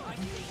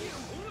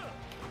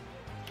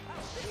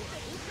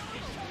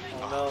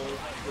 Oh no,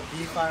 the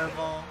B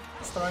fireball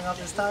is throwing off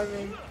his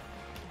timing.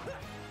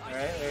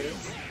 Alright, there it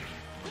is.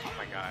 Oh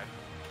my god.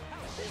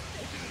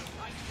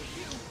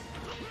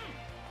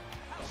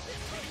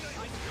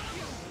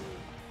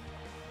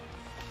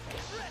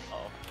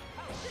 Oh.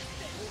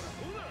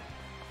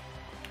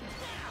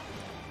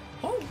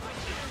 Oh!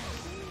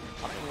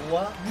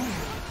 What?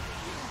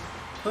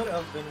 Could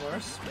have been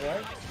worse,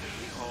 right?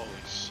 Holy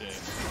shit.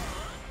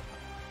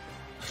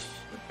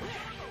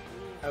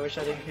 I wish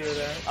I didn't hear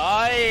that.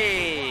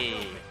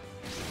 Aye.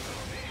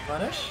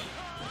 Punish?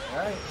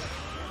 Alright.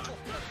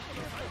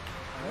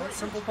 Alright,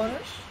 simple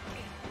punish.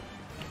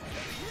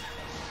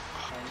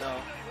 Oh no.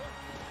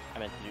 I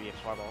meant to do EX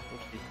Fireball.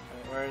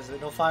 Alright, where is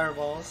it? No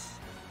fireballs.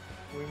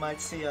 We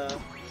might see a...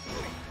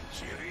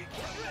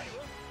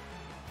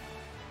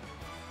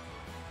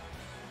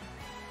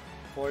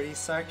 40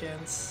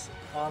 seconds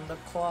on the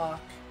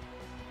clock.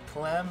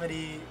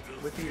 Calamity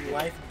with the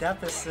life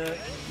deficit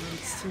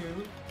needs to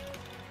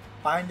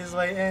find his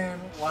way in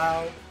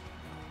while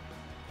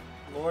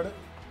Lord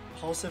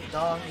Hosif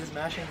Dong is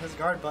mashing his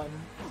guard button.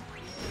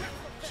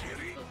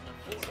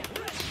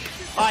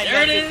 I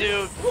meant it,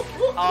 dude.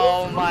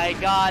 Oh my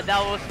god, that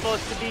was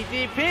supposed to be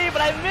DP,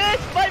 but I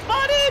missed my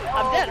button!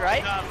 I'm dead,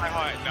 right? Not my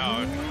heart.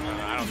 No,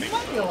 I don't He think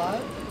might be so.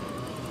 alive.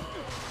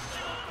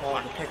 Oh,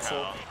 the Fucking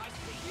pixel. hell.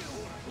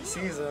 He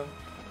sees him.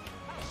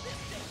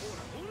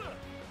 Ora.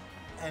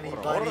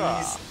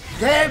 Anybody's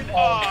game.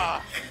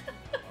 Ah!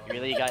 You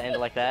really got into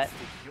like that?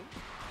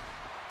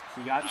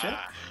 He got chipped.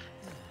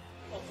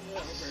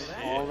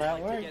 All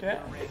that work, yeah.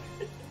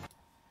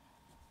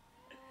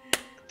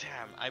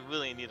 Damn, I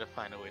really need to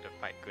find a way to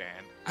fight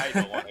Grand. I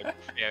don't want to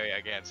carry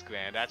against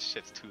Grand. That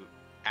shit's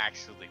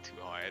actually too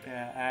hard.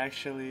 Yeah,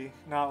 actually,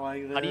 not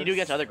like this. How do you do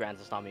against other grands?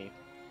 That's not me.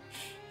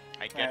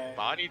 I get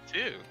bodied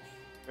too.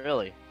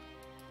 Really?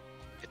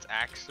 It's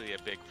actually a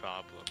big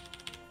problem.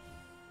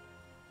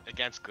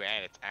 Against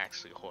Grand, it's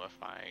actually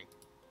horrifying.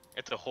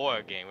 It's a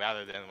horror game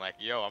rather than like,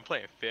 yo, I'm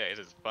playing fair.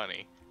 This is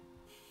funny.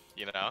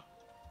 You know?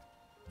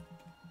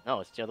 No,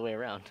 it's the other way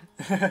around.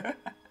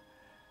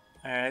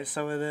 Alright,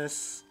 so with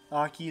this,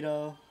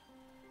 Akito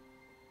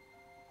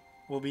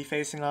will be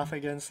facing off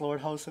against Lord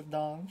Host of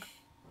Dong.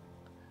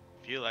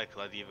 I feel like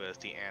La Diva is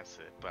the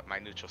answer, but my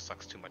neutral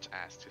sucks too much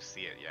ass to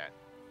see it yet.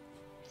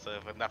 So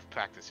with enough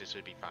practice, it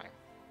should be fine.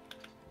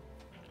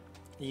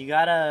 You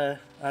gotta,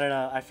 I don't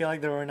know, I feel like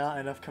there were not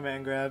enough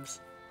command grabs.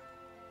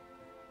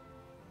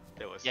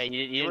 There was. Yeah,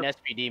 you didn't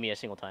SPD me a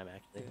single time,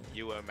 actually.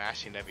 You were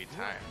mashing every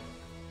time,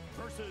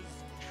 Versus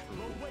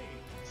low weight.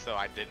 so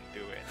I didn't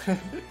do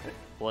it.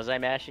 Was I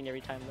mashing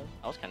every time, though?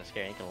 I was kind of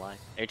scared, ain't gonna lie.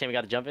 Every time we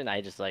got to jump in,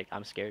 I just like,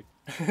 I'm scared.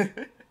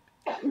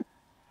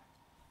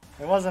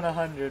 It wasn't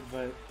 100,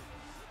 but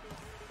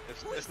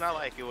It's not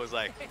like it was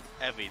like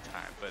every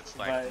time, but it's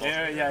like.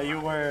 but yeah, you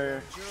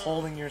were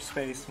holding your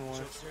space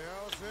more.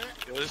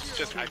 It was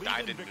just I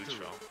died in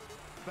neutral.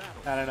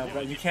 I don't know,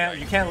 but you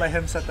can't let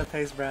him set the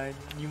pace, Brian.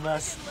 You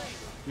must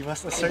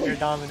assert your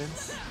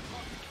dominance.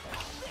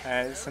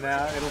 Alright, so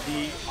now it'll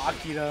be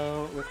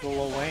Akito with the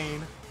Lil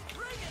Wayne.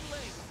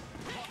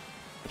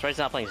 That's right, he's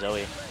not playing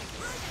Zoe.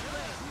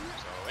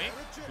 Zoe?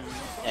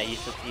 Yeah,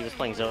 he was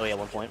playing Zoe at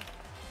one point.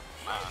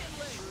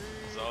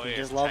 Zoe You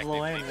just is love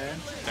Lil technically Wayne, man.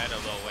 better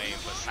Lil Wayne,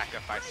 but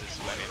sacrifices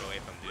running away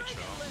from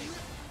neutral.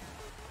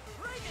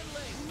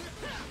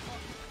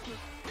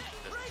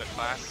 The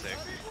classic.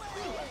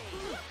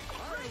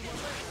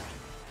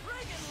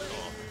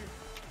 Cool.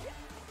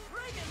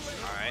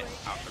 Alright,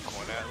 out the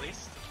corner at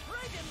least.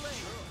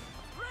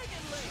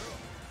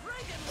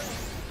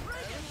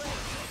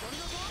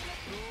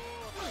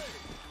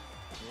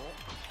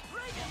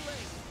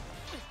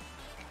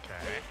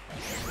 Okay.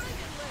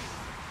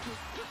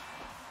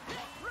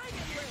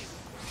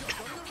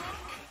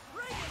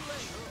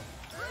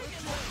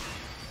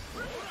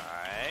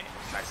 Alright,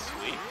 nice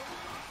sweep.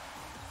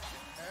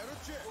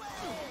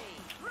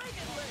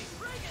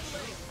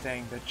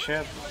 Dang, the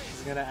chip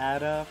is gonna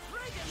add up.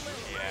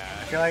 I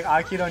Yeah, feel like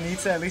Akito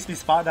needs to at least be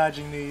spot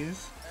dodging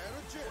these.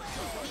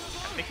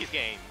 I think he's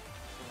getting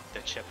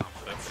the chip on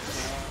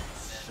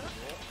purpose.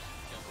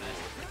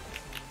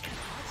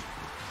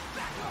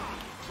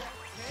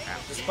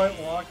 Despite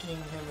walking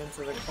him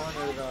into the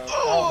corner though.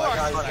 Oh my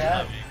god, he's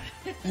dead.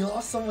 He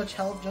lost so much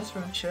health just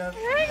from chip.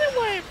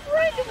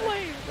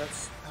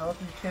 That's health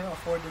you can't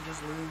afford to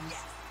just lose.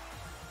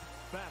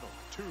 Battle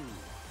 2.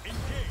 Engage.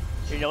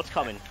 You know what's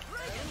coming.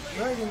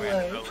 Dragon A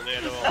Leg. little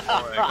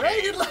more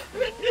Dragon Leg.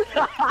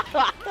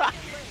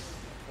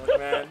 Look,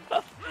 man.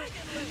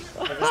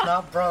 If it's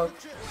not broke,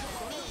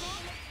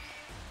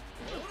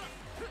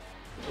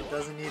 it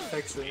doesn't need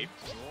fixing.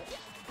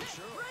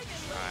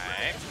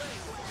 Alright.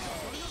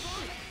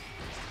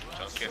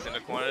 Just gets in the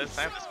corner this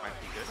time. This might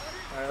be good.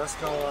 Alright, let's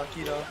go,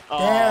 Akito. Oh,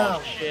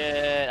 Damn!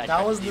 shit. I That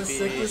tried was to the DP.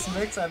 sickest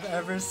mix I've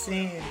ever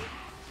seen.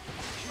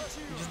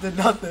 He just did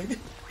nothing.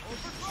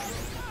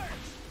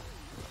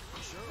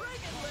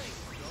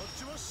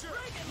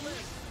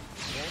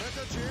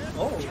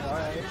 Oh,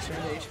 alright, turn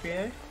to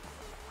HPA.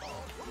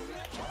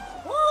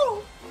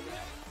 Woo!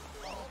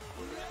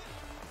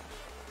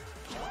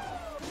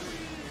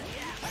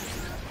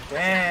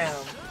 Damn,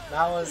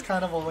 that was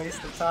kind of a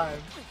waste of time.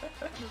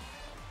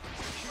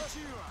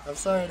 I'm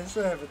sorry to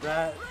say, but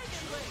that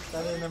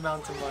didn't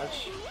amount to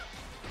much.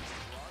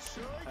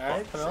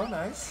 Alright, throw,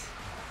 nice.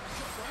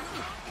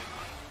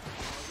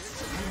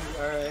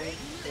 Alright,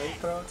 late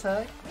throw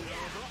attack.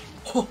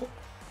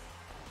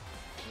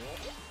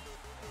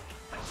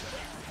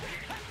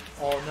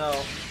 Oh no.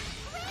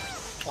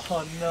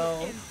 Oh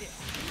no.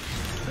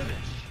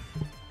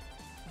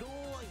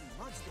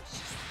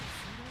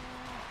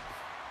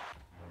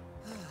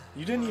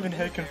 You didn't even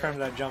hit confirm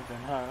that jump in,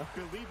 huh?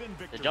 Believe in The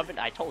victory. jumping,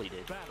 I totally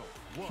did. Battle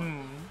 1.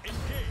 Engage.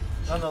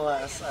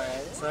 Nonetheless,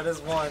 alright, so that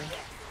is one.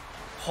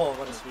 Oh,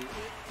 what a sweep.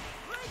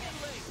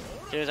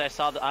 As soon as I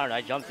saw the, I don't know,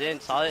 I jumped in,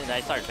 saw it, and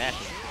I started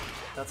mashing.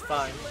 That's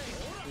fine.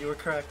 You were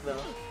correct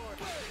though.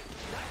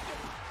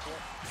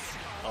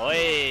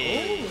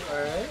 Oi! Ooh,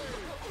 alright.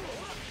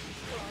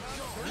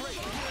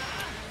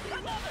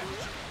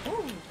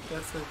 Ooh,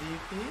 gets the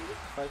DP,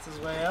 fights his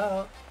way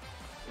out.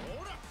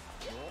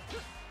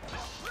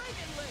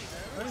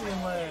 Where's he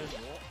land?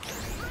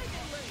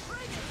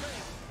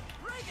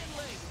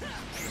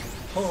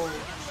 Oh.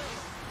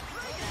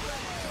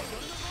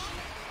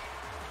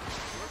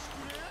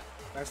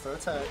 Nice throw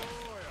attack.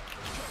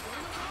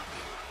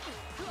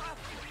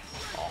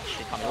 Oh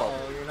shit, coming low.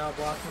 Oh, you're not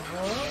blocking for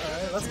it.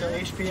 Alright, let's go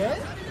HPA.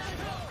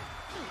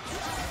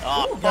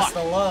 Oh, Ooh, gets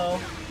the low.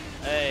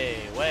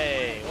 Hey,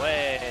 way,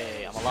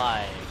 I'm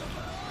alive.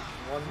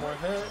 One more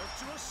hit.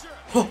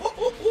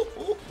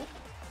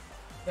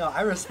 Yo,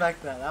 I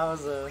respect that. That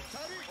was a...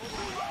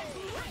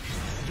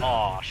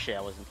 Oh shit,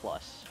 I wasn't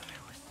plus.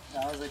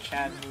 That was a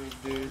Chad move,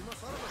 dude.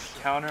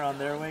 Counter on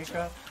their wake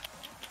up.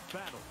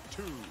 Battle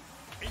 2.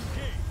 Engage.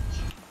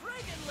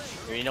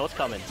 You already know what's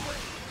coming.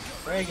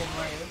 Reagan,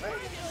 right?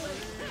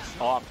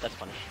 Oh, that's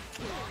funny.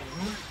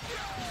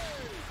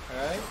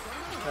 Alright.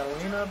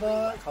 Catalina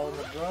bot, calling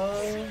the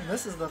bro.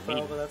 Misses the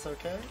throw, but that's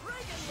okay.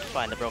 It's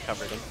fine, the bro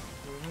covered him.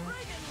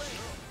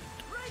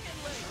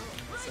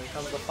 So here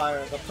comes the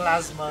fire, the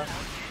plasma.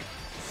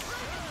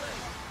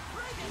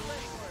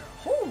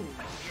 Whoo!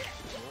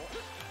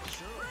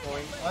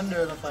 Going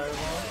under the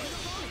fireball.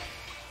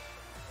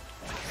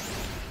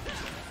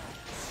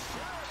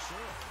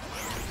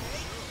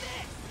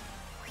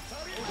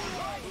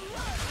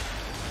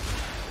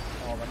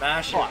 Oh, the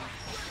mashing. Oh.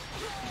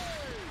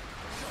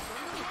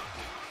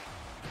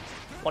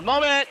 One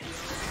moment!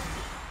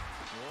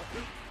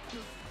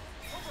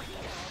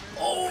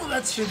 Oh,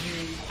 that should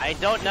be... I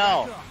don't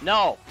know.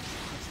 No.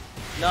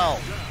 No.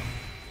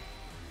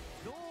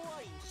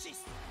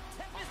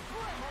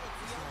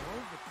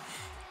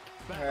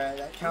 Alright,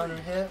 that counter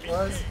hit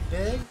was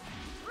big.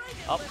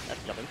 Oh,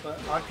 that's jumping. But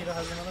Akita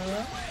has another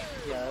one.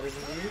 Yeah, that is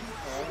indeed.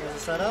 Alright, here's the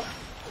setup.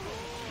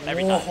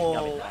 Every time. Whoa.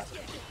 Every time.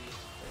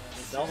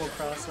 The double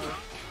crosser.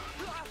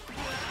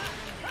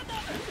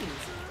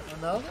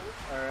 Another?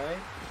 Alright.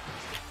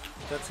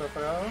 Gets a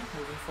throw.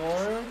 Moving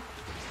forward.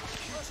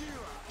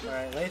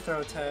 Alright, late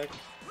throw tech.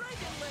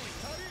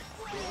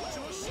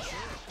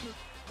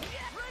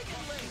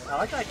 I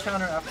like that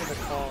counter after the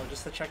call,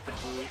 just to check the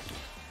boot.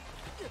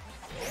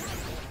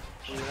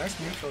 Ooh, nice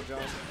neutral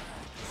jump.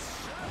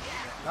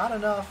 Not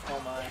enough. Oh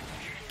my.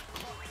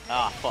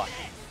 Ah, fuck.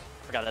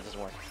 Forgot that doesn't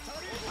work.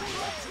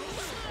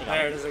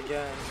 There it is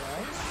again,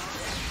 right?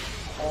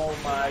 Oh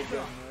my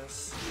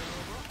goodness.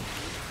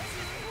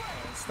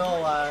 Still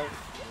alive.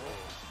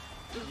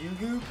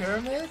 Yugu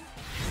Pyramid?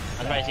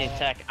 I'm surprised he didn't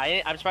tech.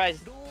 I'm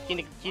surprised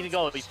he didn't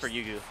go at least for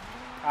Yugu.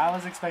 I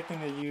was expecting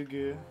a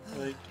Yugu,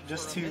 like,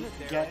 just to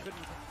get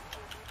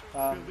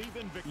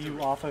you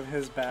off of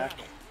his back.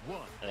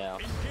 Yeah.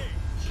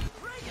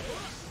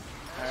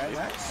 Alright,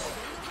 nice.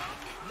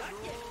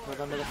 Look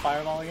under the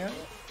fireball again.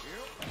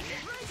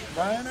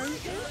 Brian, are you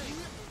good?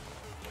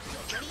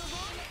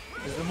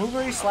 Is the move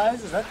where he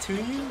slides, is that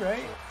 2U,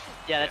 right?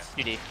 Yeah, that's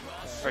 2D.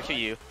 Or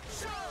 2U.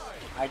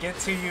 I get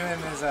 2U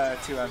and his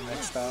 2M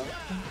mixed up.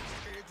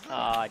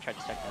 I tried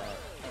to check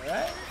that.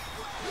 Alright.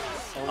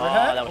 Oh,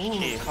 Overhead? that was Ooh,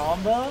 cheap.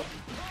 combo?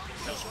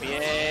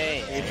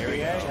 HBA. HBA,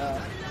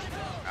 yeah.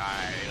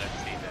 Alright, let's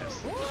see this.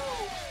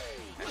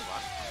 Next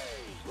one.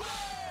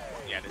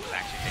 Yeah, this is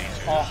actually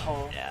dangerous.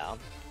 Oh, Yeah.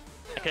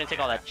 I couldn't take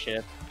all that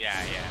chip. Yeah,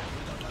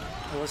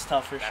 yeah. it was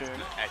tough for That's sure.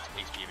 good.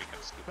 HP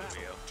becomes stupid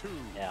real.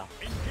 Yeah.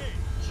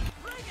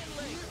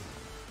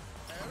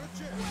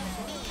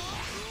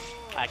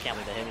 I can't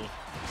believe they hit me.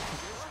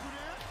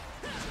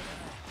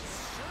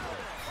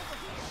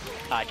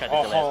 I tried to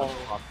delay as much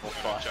as possible.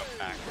 Fuck. Jump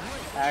back.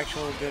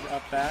 Actual good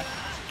up back.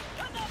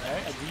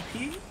 Alright, a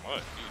DP?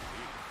 What,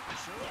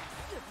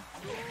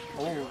 dude?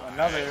 Oh,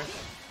 another.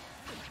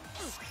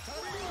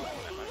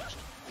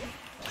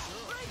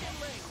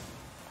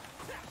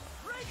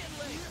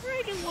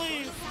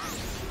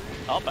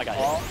 Oh, I got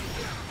Oh.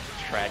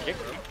 hit. Tragic.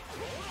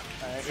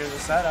 Alright, here's the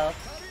setup.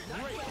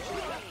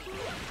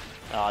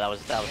 Oh, that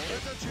was good.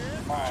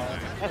 Oh,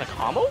 That's a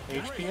combo?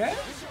 HPA?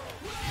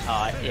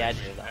 Yeah, I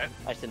did that.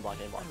 I just didn't block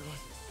it.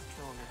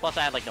 Plus,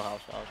 I had like no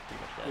health, so I was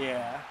pretty much dead.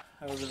 Yeah,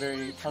 that was a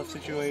very tough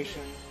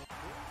situation.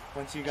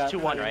 Once you got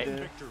 2-1, put right?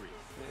 into-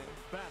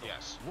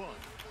 Yes.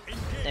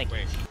 Thank you.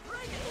 Wait.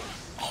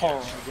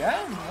 Oh,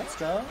 again? Let's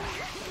go.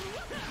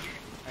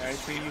 Alright,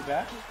 so you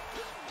back?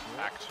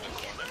 Back to the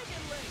corner.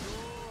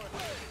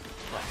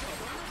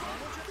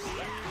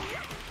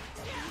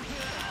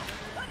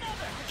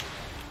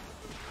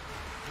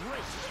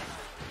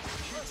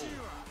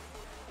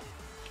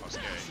 Oh,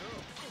 scary.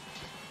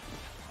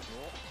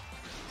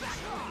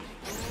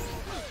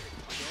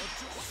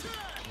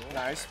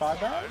 Nice spot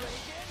dodge.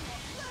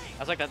 I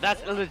was like,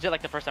 that's legit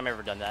like the first time I've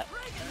ever done that.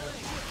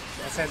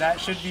 I say that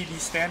should be the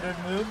standard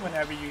move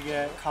whenever you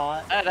get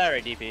caught That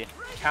already DP.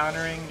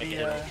 countering the,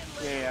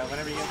 yeah,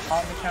 whenever you get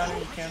caught in the counter,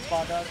 you can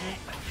spot dodge it.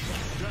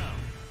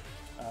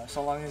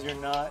 So long as you're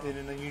not in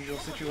an unusual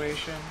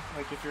situation,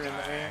 like if you're in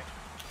the air.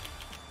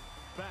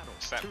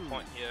 Set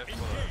point here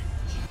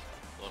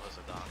for Lotus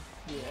Adon.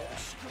 Yeah.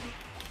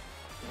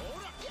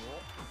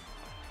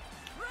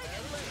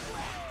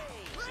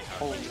 See how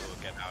Holy. he will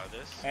get out of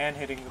this. And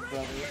hitting the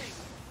brother.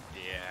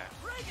 Yeah.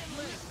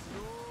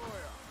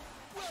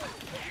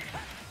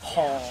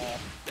 Oh.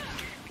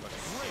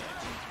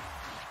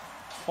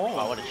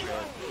 Oh, what a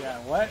shot. Yeah,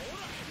 what?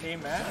 Hey,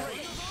 Matt.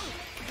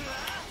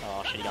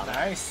 Oh, shit, he got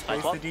Nice. Side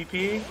Plays swap? the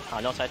DP. Oh,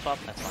 no side swap?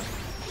 That's fine.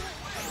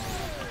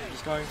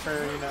 He's going for,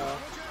 you know,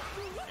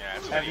 Yeah,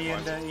 that's what heavy he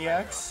wants. into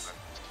EX.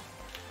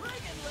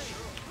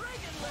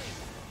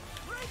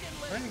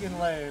 Pretty good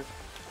lave.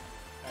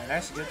 Alright,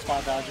 nice, good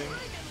spot dodging.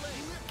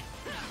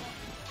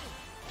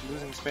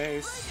 Losing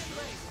space.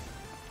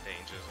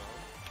 Danger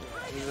zone.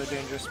 Yeah, this is a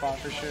dangerous spot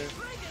for sure.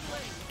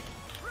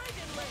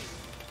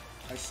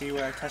 I see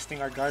we're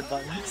testing our guard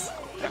buttons.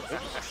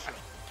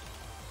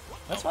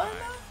 That's fine.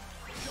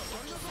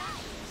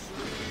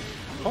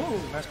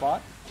 Oh, nice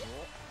spot.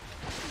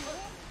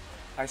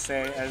 I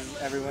say as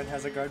everyone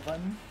has a guard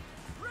button.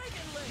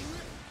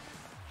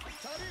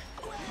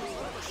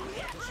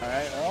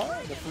 Alright, oh,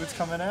 the food's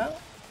coming out.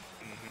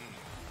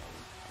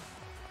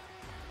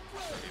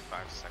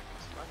 35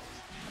 seconds left.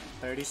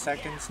 30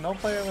 seconds. No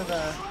player with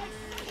a...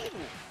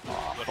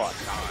 Oh, fuck.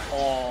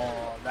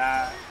 Oh,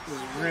 that was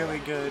really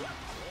good.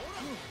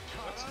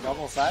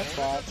 Double side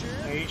swap.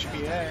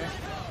 HPA.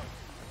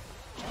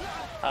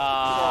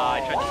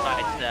 I tried to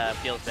side step.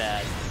 Feels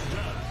bad.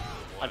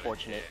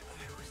 Unfortunate.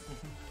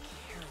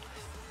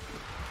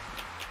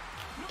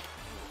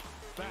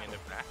 Bring in the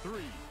back. 3,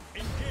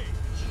 engage.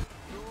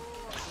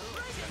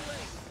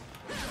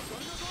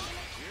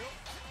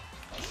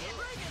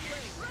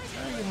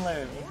 Very good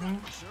live.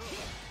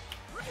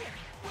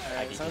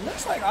 Alright, so it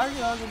looks like Argo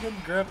has a good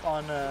grip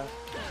on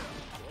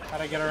how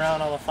to get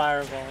around all the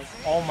fireballs.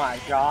 Oh my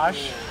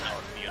gosh.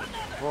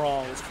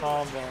 Bro, this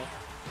combo.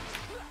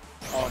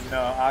 Oh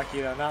no,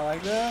 Akira, not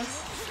like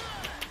this.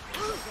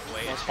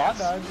 No spot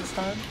dodge this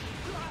time.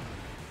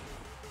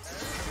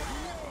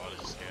 Oh,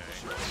 this is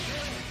scary.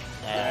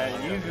 Yeah,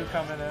 Yugu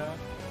coming out.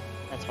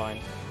 That's fine.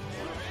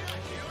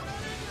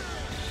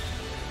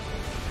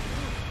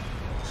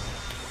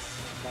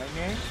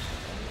 Lightning.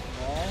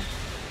 Ball.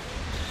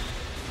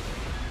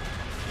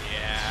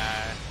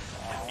 Yeah,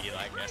 I feel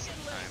like that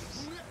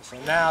sometimes. So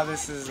now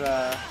this is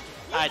I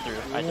threw.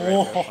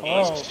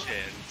 Whoa.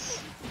 Shins.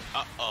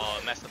 Uh-oh,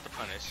 messed up the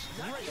punish.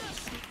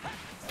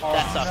 Oh,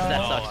 That sucks, no.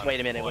 that sucks. Wait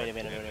a minute. Wait,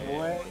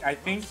 I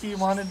think he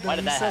wanted to Why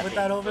did that reset with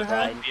that happen?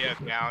 overhead. It'd be a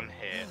ground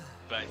hit,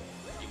 but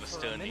he was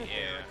still in the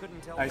air.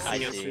 I see, I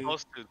He I was see.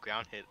 supposed to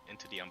ground hit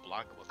into the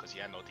unblockable because he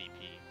had no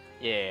DP.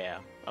 Yeah,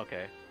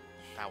 okay.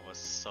 That was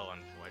so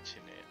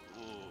unfortunate.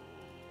 Ooh.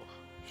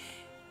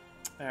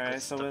 Alright,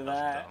 Good so stuff, with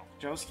that,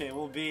 Josuke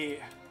will be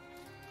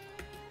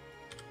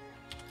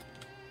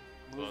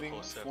moving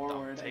Close up,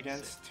 forward takes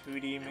against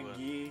it. 2D It will.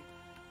 McGee.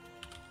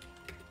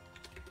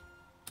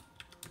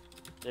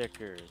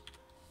 Dickers.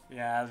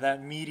 Yeah,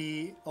 that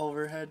meaty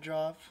overhead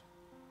drop.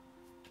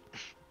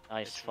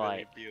 Nice It's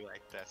fight. really be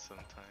like that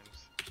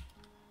sometimes.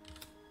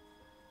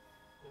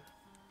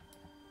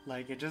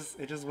 Like it just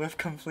whiffed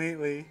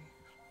completely.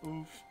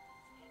 Oof.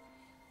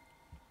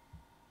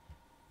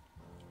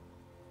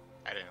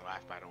 I didn't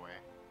laugh, by the way.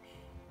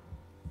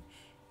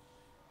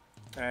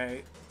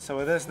 Alright, so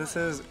with this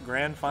is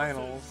grand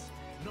finals.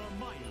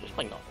 He's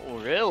playing oh,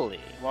 really?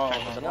 Whoa.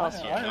 Trying something else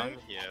Wow, here. alright.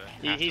 Yeah,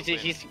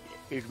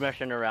 He's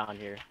messing around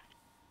here.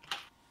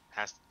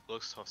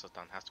 Looks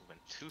Hosotan has to win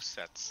 2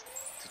 sets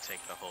to take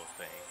the whole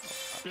thing.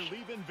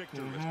 Believe in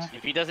victory.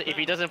 If he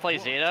doesn't play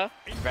Zeta,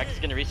 Rex is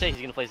gonna reset.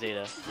 He's gonna play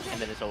Zeta, and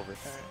then it's over.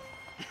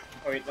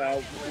 Oh, wait,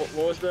 what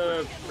was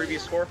the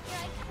previous score?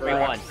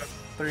 3-1.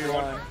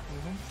 3-1.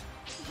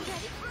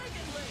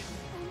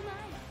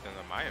 Then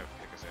the Maya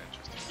pick is an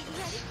interesting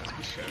choice. That's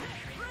for sure.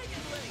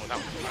 Well, that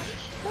was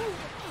punish.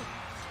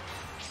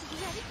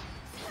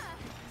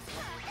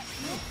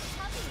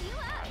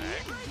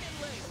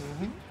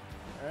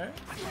 Alright.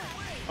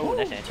 Oh,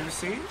 nice answer.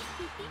 2C.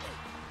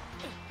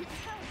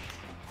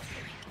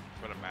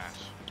 What a match.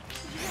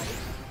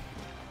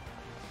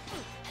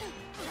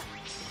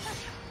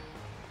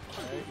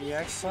 Alright,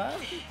 EX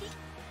slash.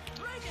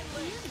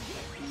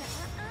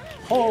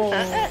 Oh!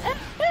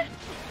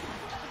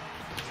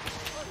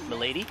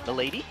 Milady. Two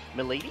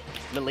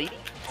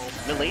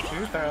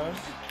throws.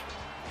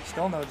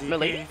 Still no DP.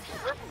 Milady?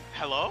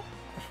 Hello?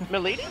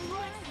 Milady?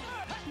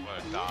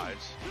 What a dodge.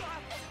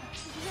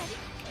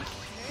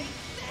 Oh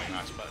my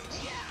gosh, buttons.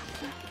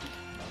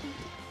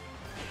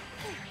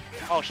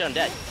 Oh shit, I'm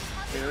dead.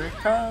 Here it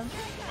comes.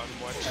 One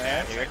more Alright.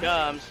 chance. Here it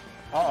comes.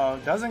 Uh-oh,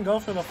 doesn't go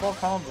for the full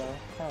combo.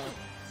 Huh.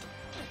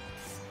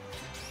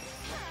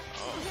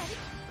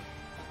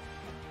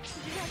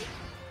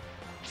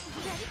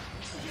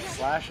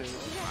 Slashes.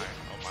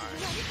 Oh my.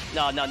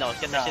 No,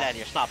 get that shit out of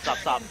here.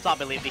 Stop,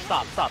 Milady.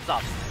 Stop.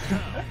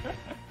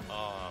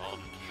 Oh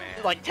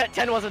man. Like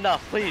 10 was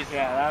enough, please.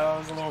 Yeah, that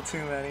was a little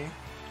too many.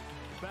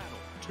 Battle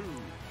 2,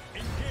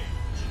 engage.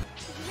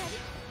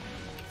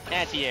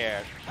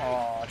 Anti-air.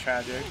 Oh,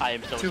 tragic. I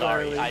am so Too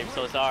sorry. early. I am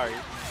so sorry.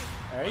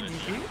 Alright,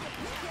 DP.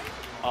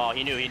 Oh,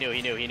 he knew. He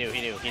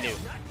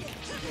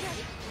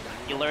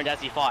learned as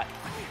he fought.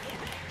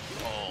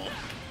 Oh.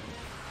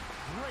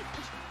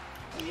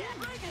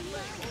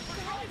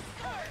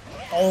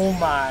 Oh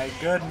my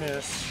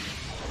goodness.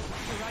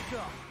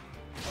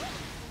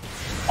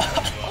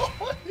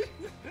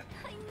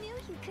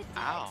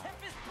 Ow.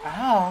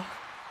 Ow.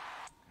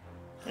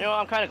 You know,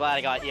 I'm kind of glad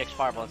I got EX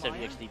Fireball instead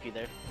of EX DP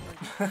there.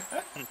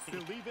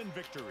 Believe in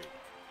victory.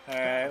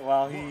 Alright,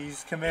 well,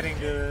 he's committing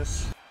to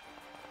this.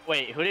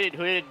 Wait, who did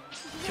 2D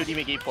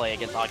McGee play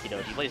against Akito?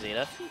 Did he play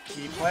Zeta?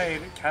 He played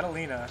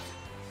Catalina.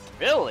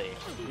 Really?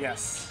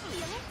 Yes.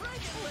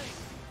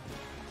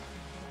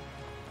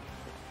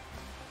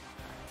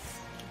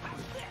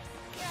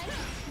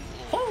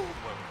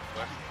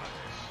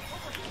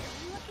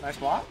 Nice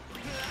block.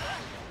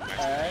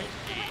 Alright.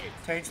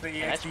 Takes the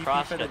Nice EXP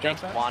cross, for the but jump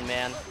thanks, shot. Juan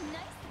Man.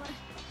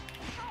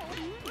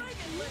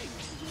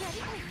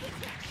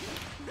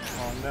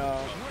 Oh no.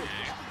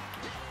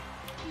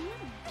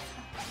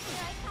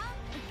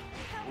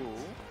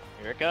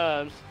 Ooh, here it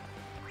comes.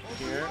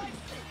 Here.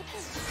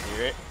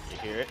 Hear it, you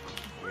hear it.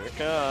 Here it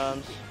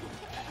comes.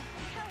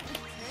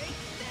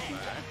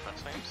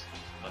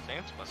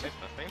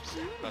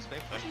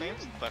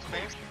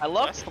 I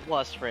love the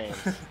plus frames.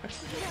 There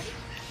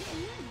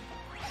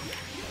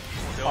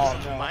Oh,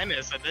 was no.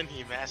 minus and then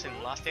he mashed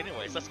and lost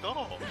anyways. Let's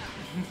go.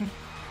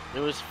 It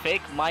was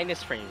fake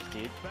minus frames,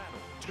 dude.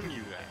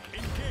 You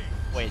guys.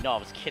 Wait, no, I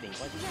was kidding.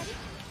 What?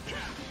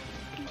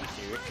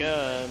 Here it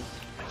comes.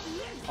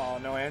 Oh,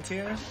 no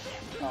anti-air?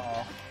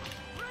 Uh-oh.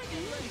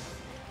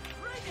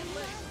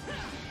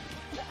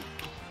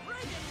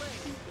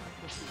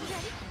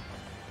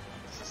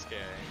 This is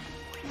scary.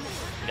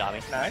 You got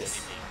me.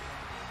 Nice.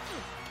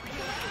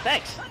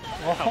 Thanks.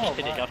 Oh, I'm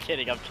kidding, my. I'm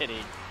kidding, I'm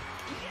kidding.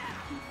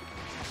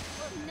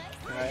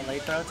 Alright,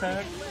 late throw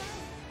tag.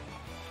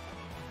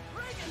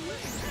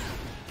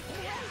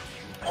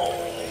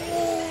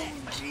 Oh,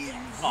 jeez.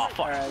 Oh, fuck.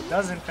 Alright,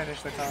 doesn't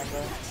finish the combo.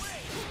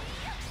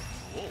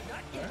 Whoa.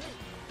 Alright,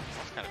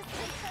 That's kind of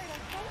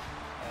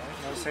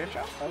cool. no safe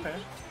drop? Okay.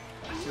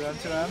 2M,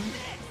 2M.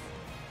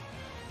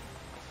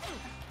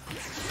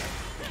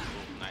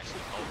 Nice.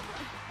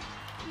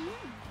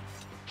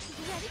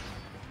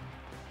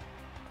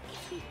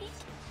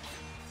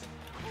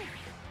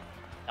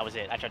 That was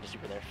it. I tried to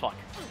super there. Fuck.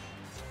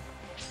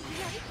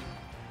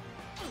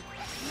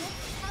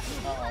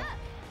 Uh-oh.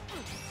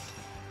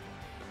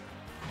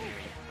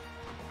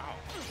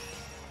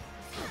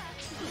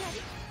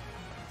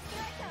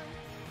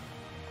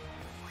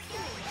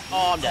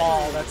 Oh, I'm dead.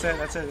 Oh, that's it,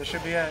 that's it. This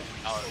should be it.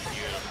 That was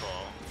beautiful.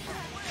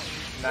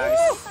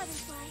 Nice.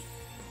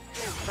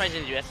 Surprised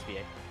you didn't do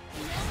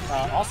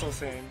SBA. Also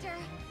same.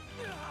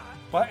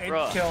 But it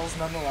Bruh. kills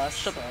nonetheless.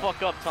 Shut the so.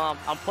 fuck up, Tom.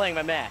 I'm playing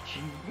my match.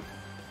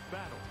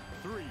 Battle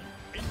 3.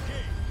 Engage.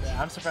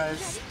 Yeah, I'm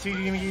surprised 2D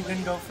McGee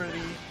didn't go for the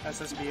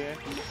SSBA,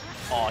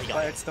 Oh, he got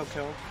but me. it still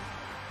killed.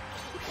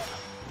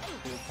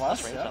 Plus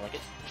Plus, frames, yeah. I like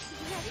it.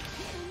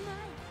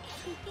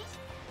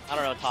 I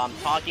don't know, Tom.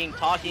 Talking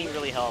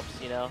really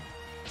helps, you know?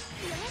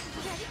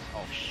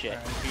 Oh, shit.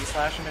 Alright, B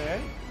slash into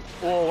A.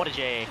 Oh, what a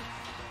J.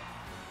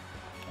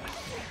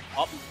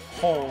 Up.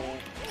 Oh.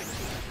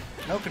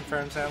 No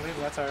confirm, sadly,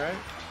 but that's alright.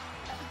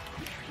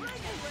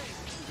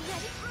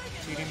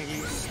 2D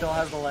McGee still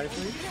has the life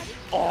lead.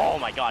 Oh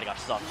my god, I got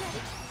stuck.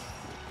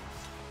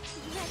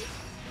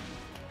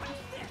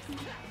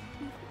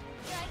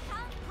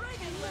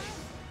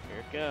 Here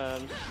it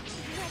comes.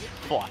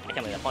 Fuck, I can't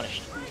believe I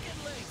punished.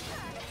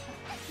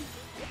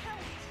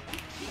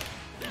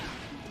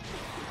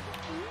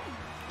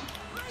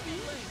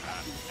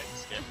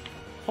 Skip.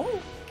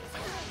 Oh.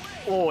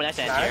 Oh, nice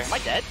answer. Nice. Am I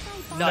dead?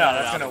 No,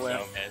 that's gonna I'm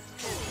whip.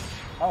 so-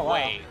 Oh, wow.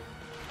 Wait.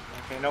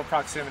 Okay, no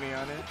proximity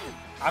on it.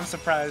 I'm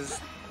surprised.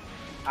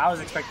 I was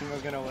expecting it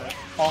was gonna whip.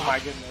 Oh my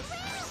goodness.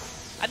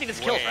 I think it's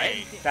killed,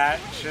 right? Wait. That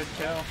should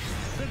kill.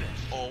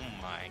 Oh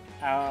my.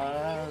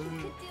 Uh,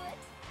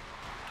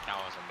 That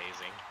was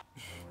amazing.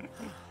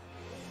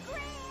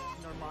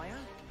 Normaya?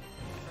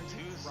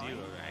 2-0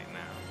 right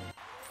now.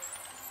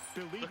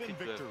 Believe Look in at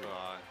the victory.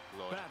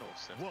 load Battle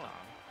shift 1. on.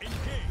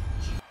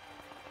 Engage.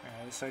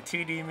 Alright, so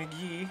 2D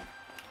McGee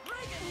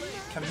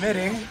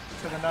committing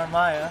to the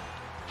Narmaya.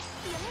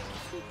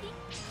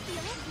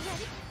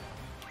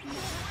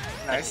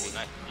 Nice.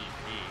 Not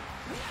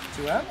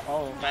DP. 2M?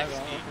 Oh, my Nice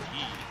god.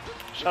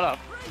 DP. Shut up.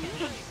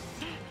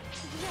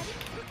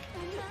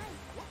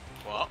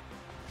 Well,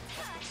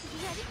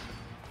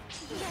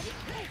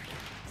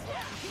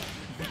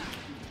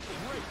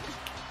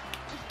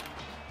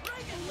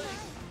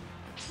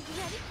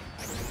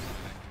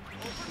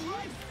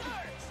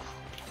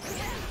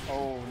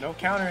 Oh, no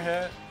counter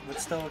hit, but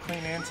still a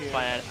clean anti.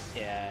 Fine.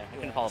 Yeah, I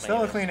couldn't follow up Still a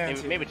anyways. clean Maybe,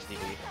 answer. maybe just DP.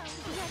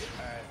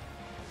 Alright.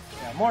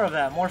 Yeah, more of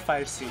that, more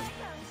 5C.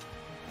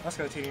 Let's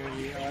go 2D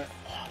McGee. Alright.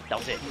 That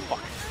was it. Fuck.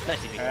 Nice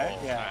DP. Alright,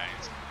 oh, yeah.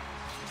 nice.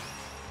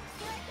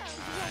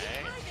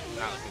 Alright.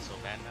 Not looking so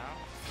bad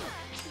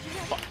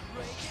now. Fuck.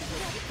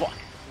 Fuck.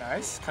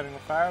 Nice, cutting the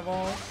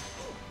fireball.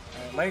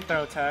 Alright, late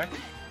throw tech.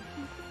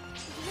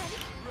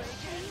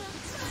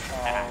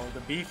 Oh, the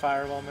B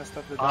fireball messed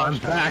up the dodge. I'm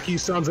back, you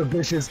sons of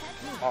bitches.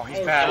 Oh, he's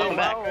back. Welcome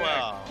back.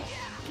 Well,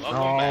 welcome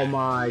Oh back.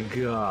 my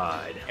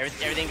god.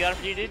 Everything good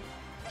for you, dude?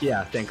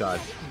 Yeah, thank god.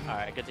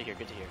 Alright, good to hear,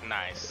 good to hear.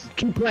 Nice.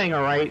 Keep playing,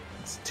 alright?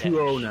 It's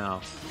 2-0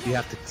 now. You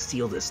have to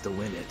steal this to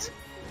win it.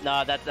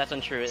 No, that's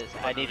untrue.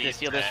 I need to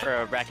steal this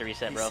for a bracket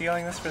reset, He's bro.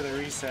 sealing this for the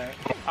reset.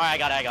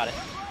 Alright, I got it.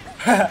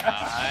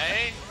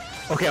 Alright.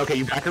 Okay,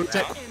 you back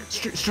reset.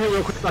 Stream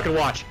real quick so I can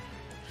watch.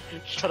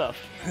 Shut up.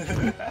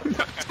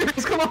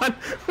 Come on.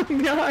 I'm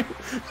behind.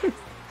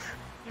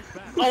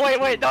 Oh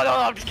wait, no,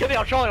 I'm just kidding.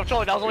 I'm trolling.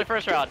 That was only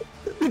first round.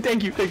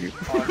 Thank you.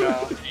 Oh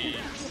no. You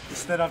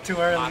stood up too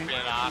early. Popping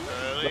it off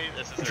early.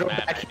 This is a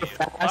bad idea.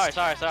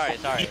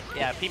 Sorry.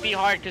 Yeah, PP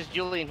hard because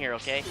Julian here,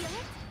 okay?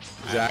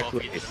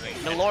 Exactly.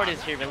 The Lord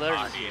is here.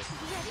 I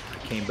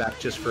came back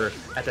just for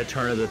at the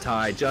turn of the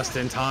tide, just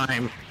in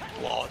time.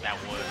 Whoa, that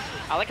was.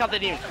 I like how they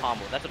didn't even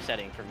combo. That's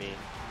upsetting for me.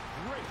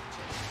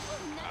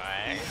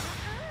 Alright.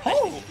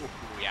 Oh!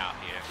 We out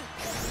here.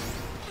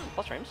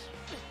 Plus frames.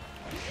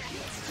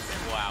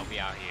 Wow, we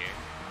out here.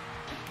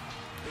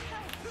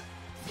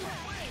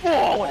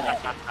 Whoa!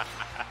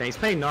 And he's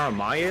playing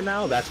Naramaya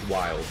now? That's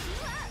wild.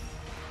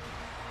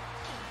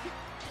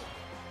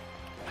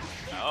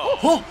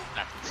 Oh,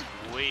 that's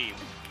sweet.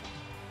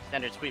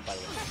 Standard sweep, by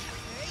the way.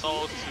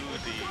 So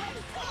 2D.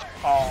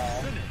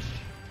 Oh.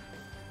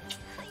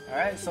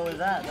 Alright, so with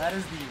that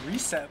is the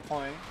reset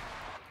point.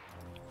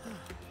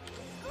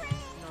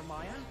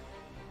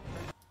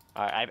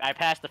 Alright, I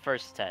passed the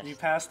first test. You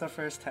passed the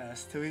first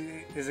test.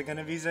 Is it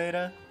gonna be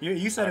Zeta?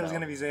 You said it was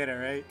gonna be Zeta,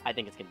 right? I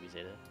think it's gonna be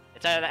Zeta.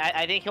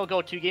 I think he'll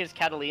go 2 games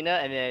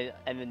Catalina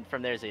and then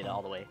from there Zeta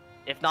all the way.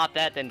 If not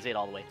that, then Zeta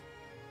all the way.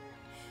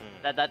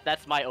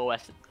 That's my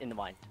OS in the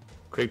mind.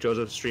 Craig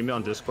Joseph, stream me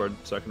on Discord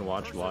so I can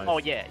watch live. Oh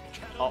yeah.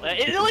 Oh, look at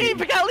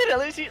Catalina.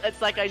 Let me see.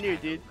 It's like I knew,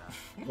 dude.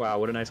 Wow,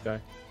 what a nice guy.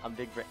 I'm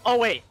big brain. Oh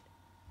wait.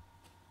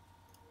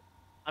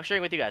 I'm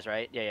sharing with you guys,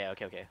 right? Yeah.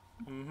 Okay.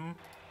 Mm-hmm.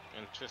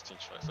 Interesting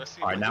choice. Let's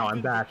see. Alright, now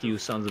I'm back, you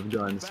sons of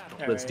guns.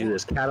 Let's do Alright.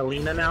 this.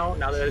 Catalina now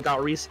that it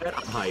got reset,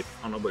 I'm hype.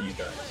 I don't know about you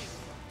guys.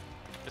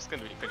 It's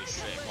gonna be pretty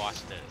sick.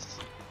 Watch this.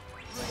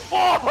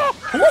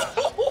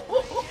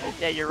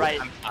 Yeah, you're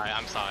right.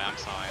 I'm sorry.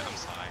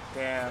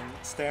 Damn,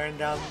 staring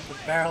down the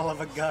barrel of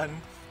a gun.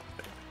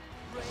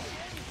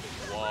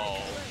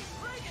 Whoa.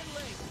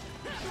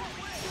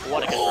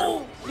 What a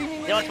good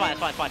burn. No, it's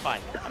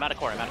fine. I'm out of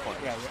corner.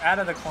 Yeah, you're out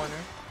of the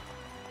corner.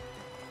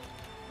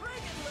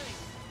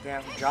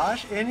 Damn,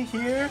 Josh in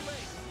here,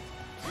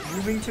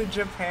 moving to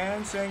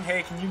Japan, saying,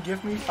 "Hey, can you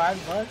give me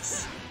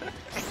 $5?"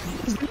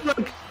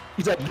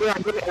 He's like, yeah,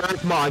 I'm gonna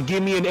Eric mod,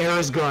 give me an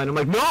Eris gun. I'm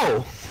like,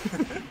 no!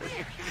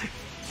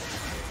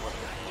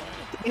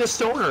 Be a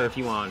stoner if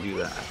you want to do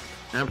that.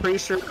 And I'm pretty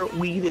sure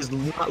weed is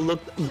not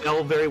looked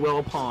very well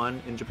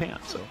upon in Japan,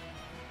 so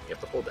you have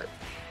to hold that.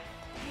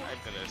 I'm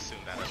gonna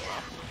assume that as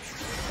well.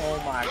 Oh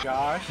my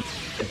gosh.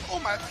 Oh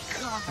my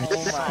god.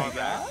 Oh my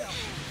gosh.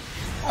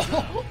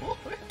 Oh,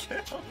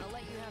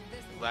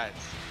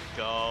 Let's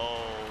go.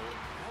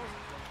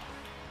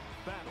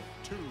 Battle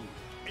 2.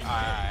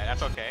 Alright,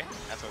 that's okay.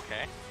 Let's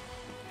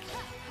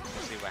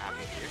see what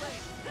happens here.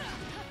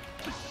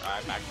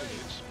 Alright, back to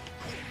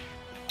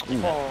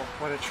Luch. Oh,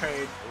 what a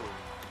trade.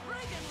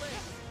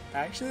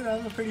 Actually, that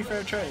was a pretty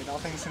fair trade, all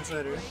things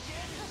considered.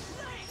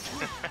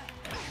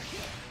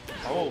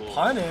 Oh,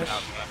 punish?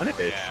 Punish?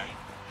 Yeah.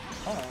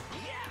 Huh.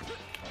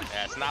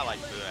 Yeah, it's not like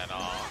blue at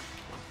all.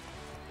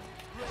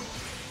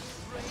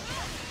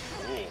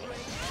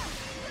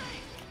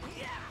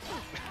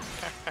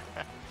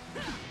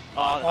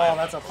 Oh,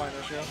 that's a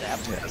punish, yeah. Yeah,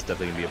 that's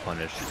definitely gonna be a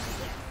punish.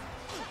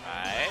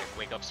 Alright,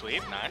 wake up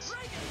sweep, nice.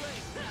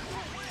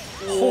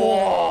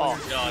 Oh,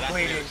 No, that's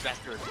waiting. news, that's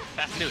news.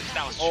 That's news,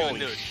 that was true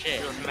news. shit.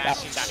 You were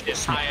mashing that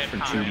entire From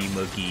time. Judy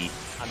Mookie.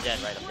 I'm dead,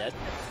 right? I'm dead.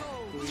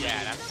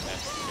 Yeah, that's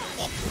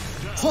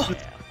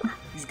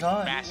He's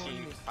gone.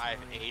 mashing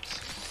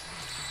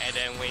 5-8. And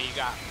then when you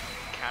got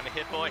counter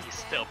hit for it, he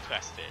still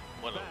pressed it.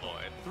 What a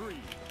lord. 3.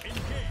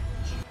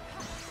 Engage.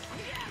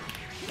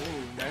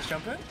 Ooh, nice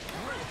jump in.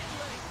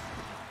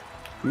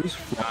 Who's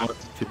from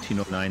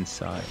 1509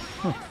 side?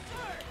 Huh.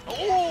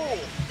 Oh!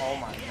 Oh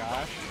my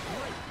gosh.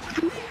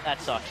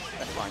 That sucks.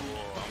 That's fine.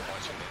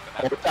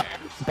 Oh,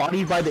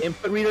 bodied by the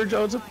input reader,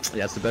 Joseph?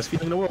 That's the best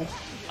feeling in the world.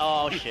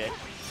 Oh shit.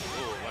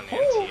 Ooh, one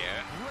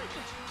anti-air.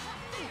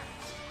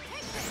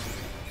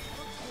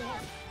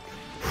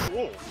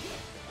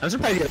 I'm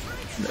surprised you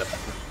got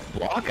a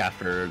block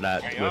after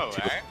that. I know, with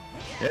two. right?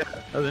 Yeah,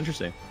 that was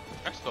interesting.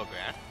 That's still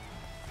grand.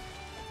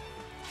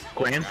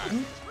 Grand?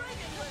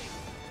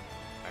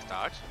 Nice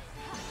dodge.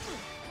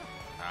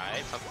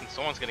 Alright,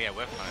 someone's gonna get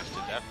whip punished to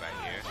death right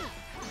here.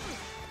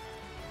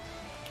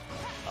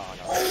 Oh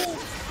no.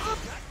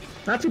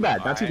 Not too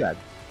bad, not too Alright.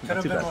 bad. Could Not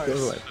have too been bad. Go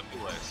worse. away. Could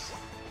be worse.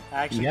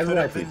 Actually, He has could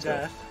a have right been to.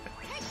 death.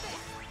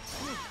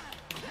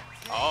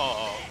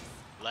 Oh,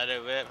 let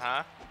it rip,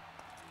 huh?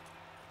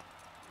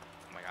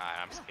 Oh my god,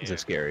 I'm scared. This is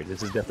scary.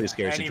 This is definitely a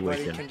scary Anybody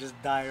situation. can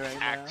just die right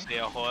now. Actually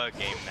a horror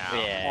game now.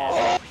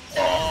 Yeah.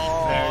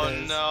 Oh There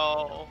it is.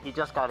 no. You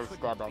just got his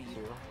stab back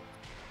too.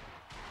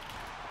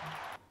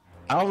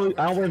 I don't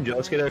blame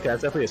Josuke there, because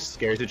that's definitely a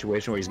scary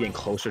situation where he's getting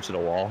closer to the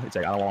wall. It's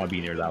like, I don't want to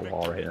be near that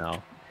wall right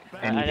now.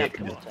 And I it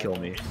can just kill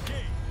me.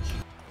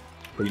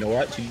 But you know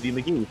what? GD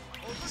McGee.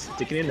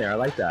 Sticking in there, I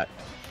like that.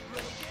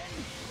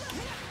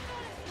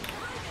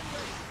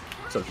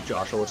 What's up,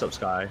 Joshua? What's up,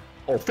 Sky?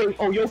 Oh, Fabe,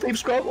 oh, yo, Fabe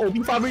Scrub. Oh,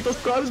 B5 Rito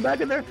Scrub's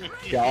back in there.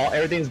 Yeah,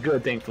 everything's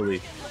good,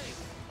 thankfully.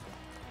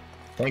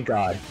 Thank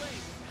God.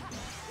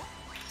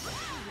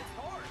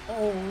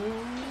 Oh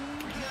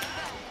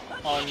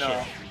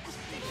no.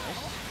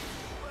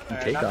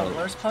 Okay, Alright, not got the it.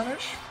 worst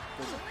punish,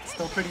 but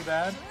still pretty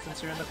bad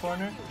since you're in the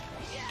corner.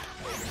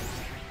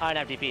 I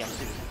don't have DP. I'm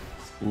stupid.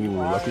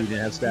 Ooh, lucky you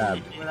didn't have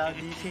stab. Without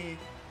DP.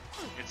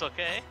 It's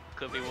okay.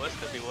 Could be worse.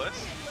 Could be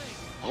worse.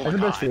 I have the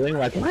best feeling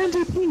like, why in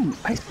DP?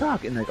 I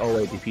suck. And like, oh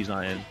wait, DP's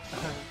not in.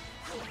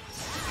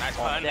 Nice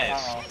punish.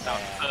 Uh-oh. That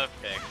was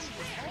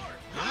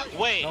perfect.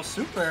 Wait. No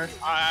super.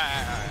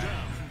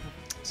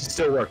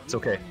 Still worked. It's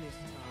okay.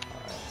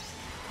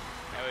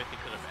 Everything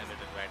could have ended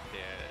it right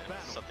there.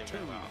 Something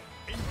went wrong.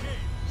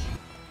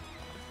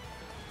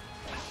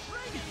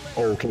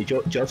 Okay,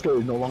 Josuke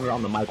is no longer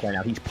on the mic right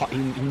now. He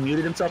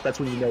muted himself. That's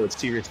when you know it's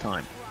serious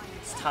time.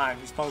 It's time.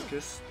 He's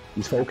focused.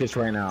 He's focused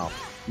right now.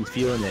 He's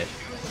feeling it.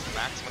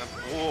 Max gonna.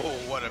 Whoa,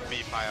 what a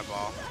beat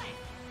fireball.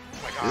 Oh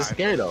my god. This is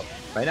scary though.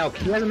 Right now,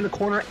 he has him in the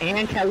corner,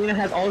 and Catalina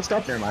has all his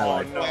stuff there in my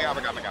life. no. Oh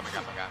my god.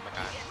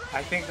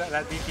 I think that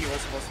DP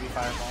was supposed to be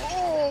fireball.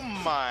 Oh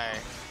my.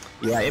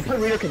 Yeah, input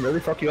reader can really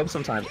fuck you up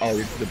sometimes. Oh,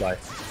 goodbye.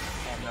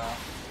 Oh no.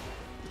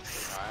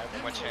 Alright,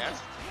 one more chance.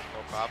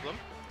 No problem.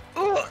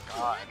 Ugh.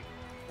 God.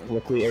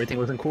 Luckily, everything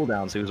was in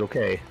cooldown, so he was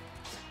okay.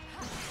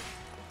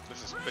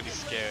 This is pretty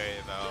scary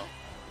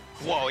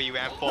though. Whoa, he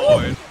ran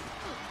forward.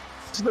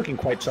 He's looking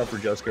quite tough for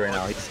Josuke right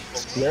now. He's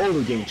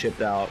slowly getting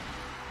chipped out.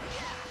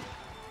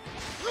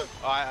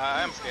 Oh,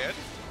 I am scared.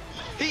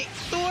 He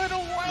threw it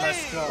away!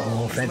 Let's go.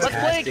 Oh, fantastic.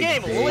 Let's play a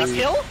game. Will it bait.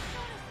 kill?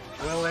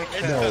 Will it It's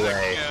kill? No gonna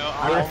way. kill.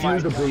 I Oh refuse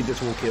my to believe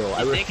this will kill.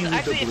 I You think so? refuse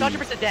Actually, to it's believe.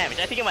 100% damage.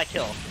 I think it might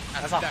kill.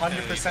 That's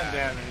definitely 100% bad.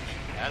 damage.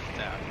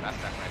 That's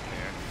that right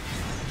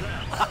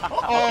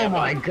Oh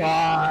my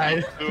god.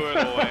 there. Threw it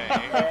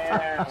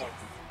away.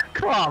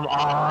 Come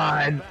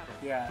on.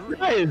 Yeah.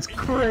 That is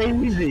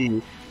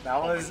crazy.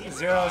 That was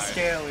zero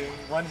scaling.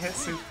 One hit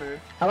super.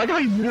 I like how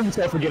he muted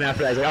himself again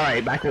after that. He's like,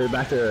 alright, back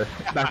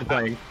to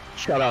playing.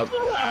 Shut up.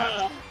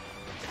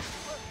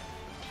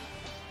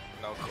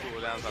 No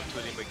cooldowns on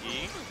Tootie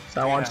McGee.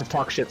 So I want to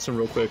talk shit some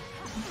real quick.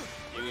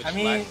 Huge I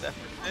mean, life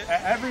deficit.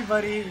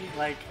 everybody,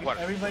 like, What?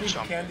 everybody who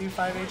Jump. can do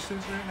 5H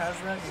super has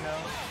that, you know?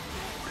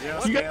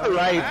 Zero You got scaling. it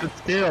right, but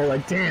still,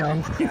 like, damn.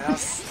 Yeah, that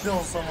was still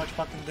so much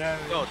fucking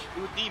damage. Yo,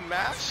 2D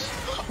match?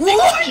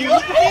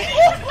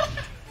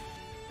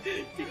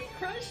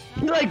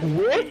 He like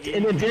whipped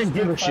and then didn't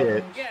give a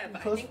shit. Yeah,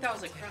 but I think that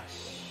was a crush.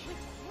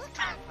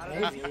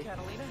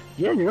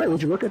 Yeah, you're right.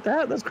 Would you look at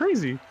that? That's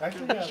crazy.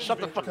 Actually, yeah, Shut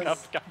the fuck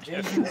because up,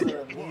 goddamn. Jason's a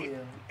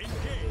medium.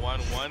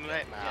 1-1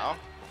 right now.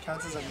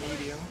 Counts as a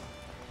medium.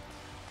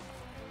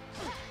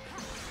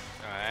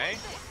 Alright.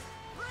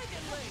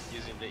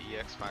 Using the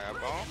EX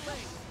fireball.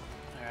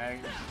 Alright,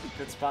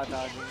 good spot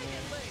dodging, man.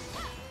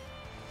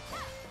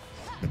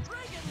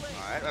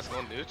 Alright, let's go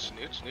nooch.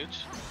 You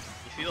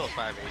see those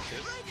 5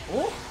 H's.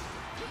 Oh!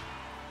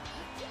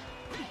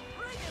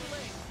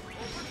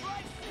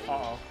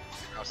 Uh-oh.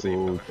 I'll save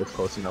Ooh, them. just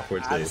close enough where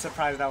it's I'm safe.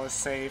 surprised that was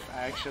safe,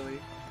 actually.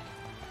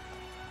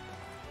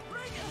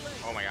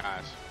 Oh my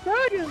gosh.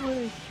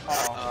 Uh-oh.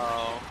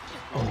 Oh.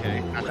 Okay.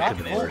 Ooh, Not that Not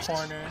could've been full worse.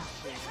 corner.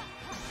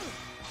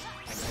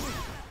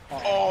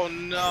 Oh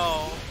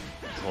no.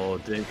 Oh,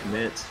 didn't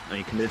commit. No,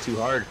 you committed too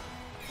hard.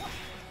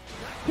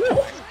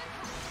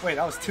 Wait,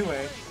 that was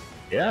 2A.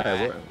 Yeah,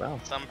 it worked. Wow.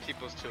 Some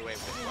people's two-way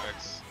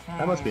works.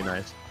 That must be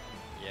nice.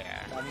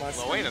 Yeah. That must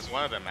Lowain be. is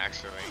one of them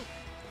actually.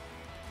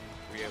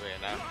 Really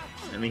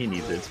enough. I mean, he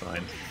needs it. It's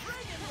fine.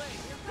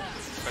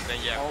 But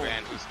then you have Oh.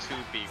 Grand whose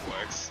 2B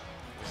works.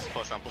 For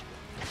example.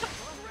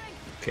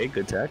 Okay,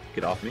 good tech.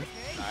 Get off me.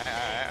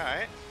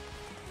 Alright.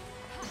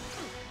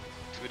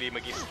 2D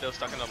McGee's still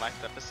stuck in the life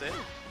deficit.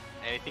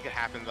 Anything could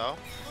happen though.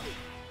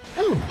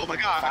 Oh my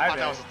god, I thought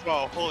that was a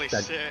throw. Holy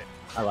That- shit.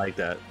 I like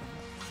that.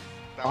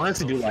 That I was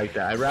honestly so do like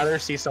that. I'd rather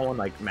see someone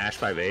like mash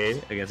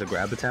 5A against a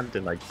grab attempt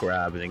than like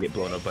grab and then get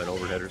blown up by an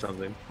overhead or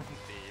something.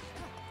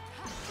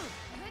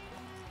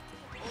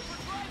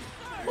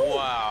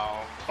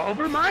 Wow.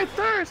 Over my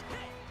thirst!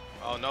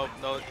 Oh no,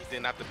 he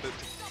didn't have to boot.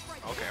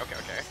 Okay.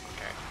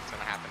 It's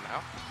gonna happen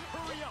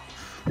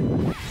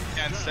now.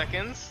 10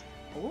 seconds.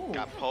 Ooh.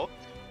 Got poked.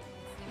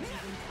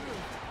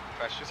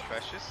 Precious.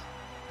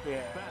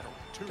 Yeah.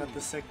 Got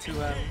the sick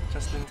 2M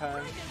just in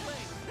time.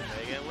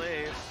 Megan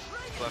wave.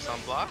 Plus on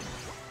block.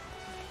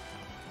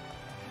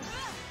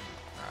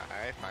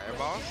 Alright,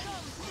 fireballs.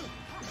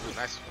 Ooh,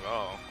 nice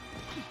throw.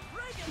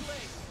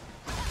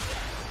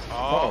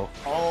 Oh.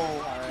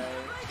 Oh,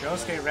 alright.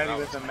 Josuke ready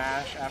with the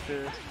mash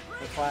after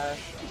the flash.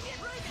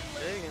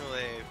 Megan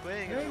wave.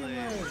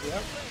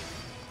 Yep.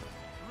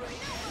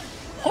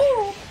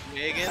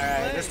 Megan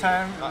Alright, wave. this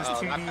time it was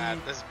Uh-oh, 2D. not bad.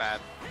 This is bad.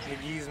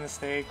 McGee's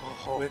mistake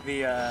with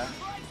the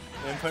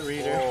input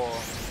reader.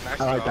 Oh, nice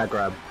I like throw. that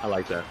grab. I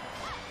like that.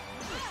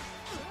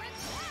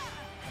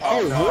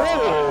 Oh, whoa!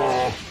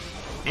 Alright,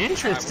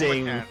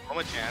 Interesting. one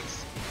more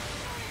chance.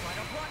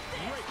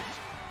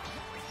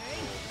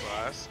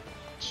 Plus,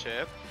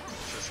 chip.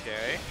 This is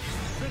scary.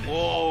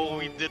 Whoa,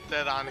 we did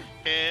that on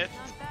hit.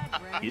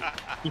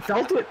 He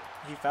felt it.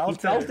 He felt He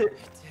felt it.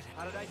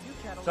 How did I do,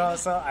 Catalina?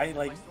 So I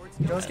like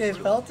Josuke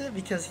felt it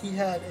because he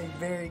had a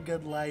very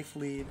good life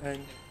lead and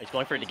He's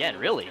going for it again,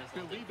 really?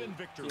 Believe in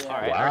victory. Yeah.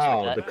 Alright, Wow,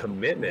 I the respect that.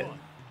 commitment.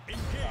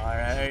 all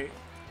right.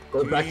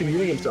 Goes back to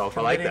muting himself.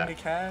 I like Committing that.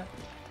 to Cat.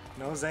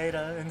 No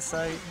Zeta in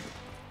sight.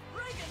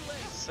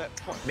 Set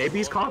point. Maybe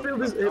he's confident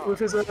with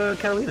his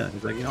Catalina.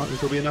 He's like, you know,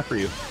 this will be enough for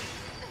you.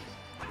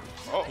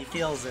 Oh, He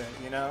feels it,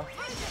 you know.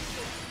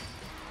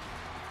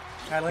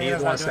 He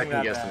Catalina's doesn't want not to doing second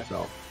that guess bad.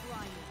 himself.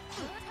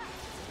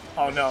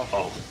 Oh no.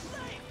 Oh.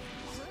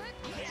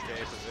 stay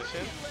in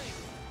position.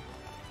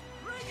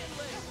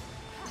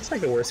 It's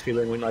like the worst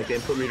feeling when like the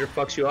input reader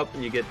fucks you up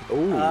and you get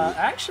ooh.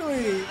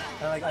 Actually,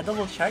 like I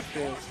double checked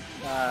it.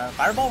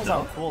 Fireball was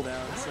on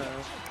cooldown, so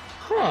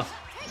Huh.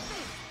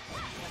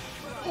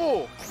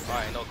 Oh!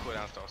 Alright, no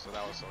cooldown though, so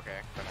that was okay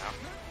for now.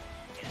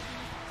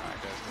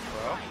 Alright, there's the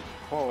throw.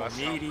 oh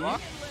Bust up meaty.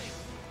 block.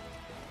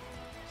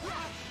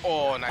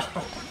 Oh, nice.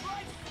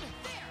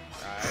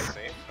 Alright,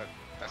 safe, but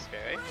that's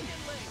scary.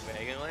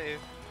 Vaguely.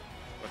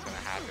 What's gonna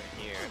happen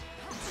here?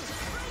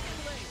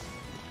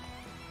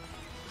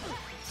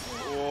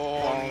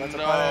 Oh, that's a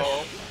no!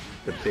 punish.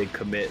 The big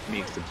commit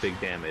makes the big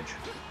damage.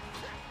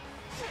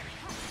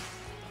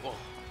 Oh,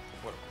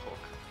 what a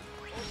poke.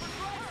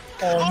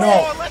 Oh Oh,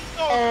 no. let's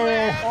go,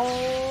 man!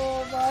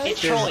 Oh my. He's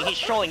trolling, he's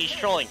trolling, he's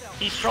trolling,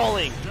 he's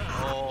trolling!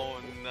 Oh,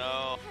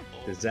 no.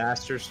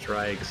 Disaster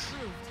strikes.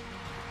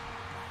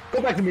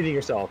 Go back to meeting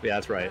yourself. Yeah,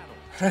 that's right.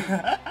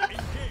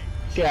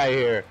 Get out of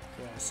here.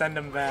 Yeah, send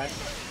him back.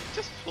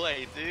 Just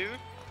play, dude.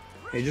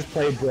 Hey, just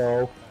play,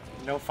 bro.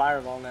 No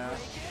fireball now.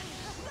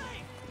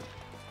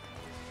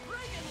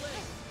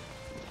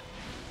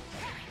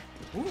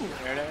 Ooh,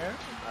 air to air.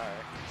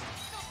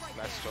 Alright.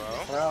 Nice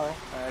throw. Bro,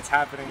 it's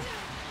happening.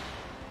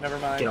 Never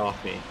mind. Get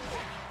off me.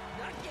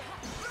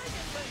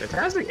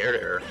 Fantastic air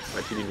to air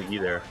by TD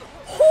McGee there.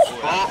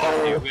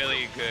 Uh-oh.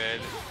 Really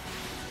good.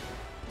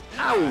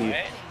 Ow!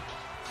 Alright.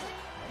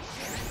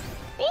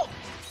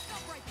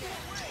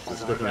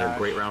 This is looking like a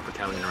great round for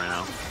Catalina right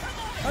now.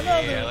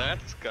 Yeah,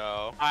 let's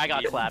go. I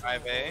got clapped.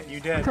 5A. You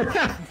did.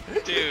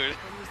 Dude.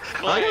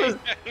 I like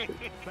Play.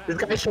 this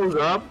guy shows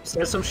up,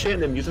 says some shit,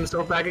 and then mutes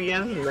himself back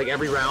again, like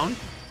every round.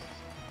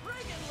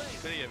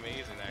 Pretty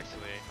amazing,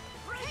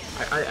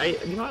 actually. I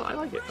you know, I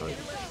like it. I like it.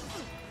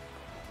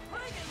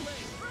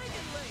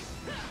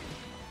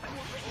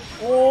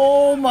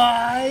 Oh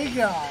my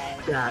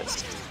god. That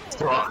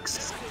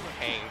sucks.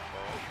 Painful.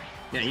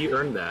 Yeah, you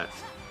earned that.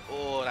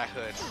 Oh, that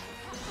hurts.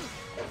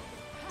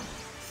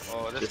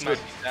 Oh, this This might was-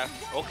 be that.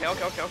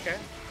 Okay.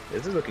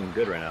 This is looking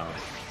good right now.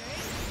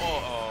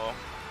 Oh.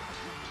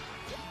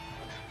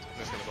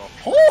 This is gonna go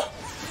Oh!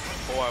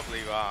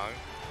 horribly wrong.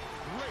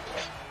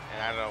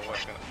 And I don't know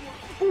what's gonna.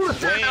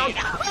 Wait!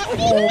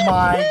 Oh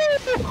my.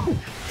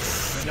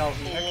 Yo,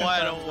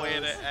 What a way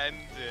to end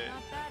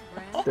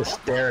it. The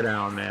stare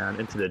down, man,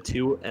 into the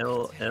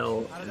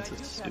 2LL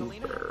into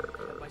super.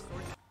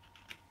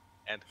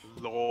 And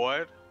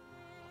Lord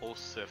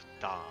Joseph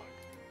Dong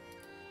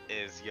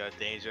is your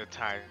Danger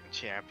Time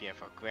champion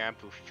for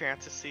Granblue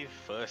Fantasy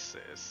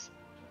Versus.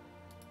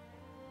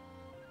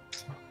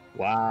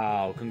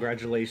 Wow!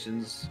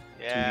 Congratulations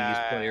to Yeah.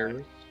 these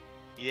players.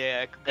 Yeah,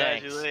 Thanks.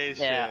 congratulations.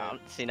 Yeah,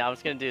 see now I'm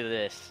just gonna do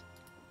this.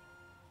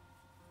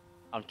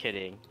 I'm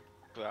kidding.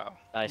 Bro.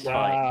 Nice fight.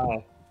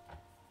 Wow!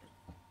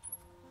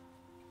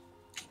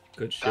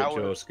 Good shit, That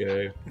was-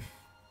 Josuke.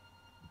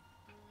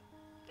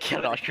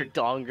 Get off your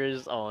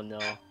dongers. Oh no.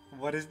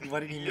 what did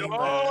he mean by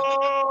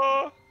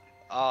Oh,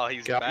 oh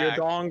he's Got your back.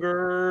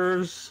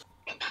 dongers.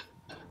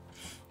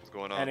 What's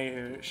going on?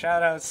 Anywho,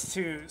 shoutouts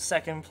to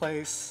second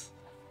place,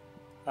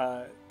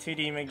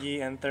 TD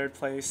McGee, and third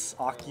place,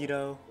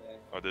 Akito.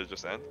 Oh, did it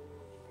just end?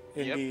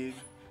 Indeed.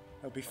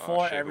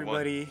 Before shit, we won.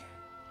 everybody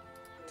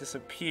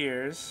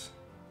disappears,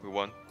 We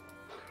won.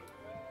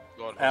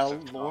 Lord L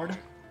Joseph Lord, Dong.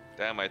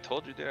 Damn, I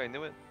told you, dude. I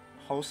knew it.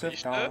 Joseph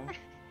You Dong.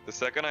 The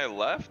second I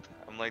left,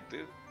 I'm like,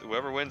 dude,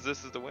 whoever wins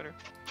this is the winner.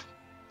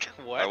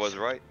 What? I was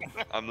right.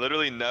 I'm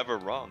literally never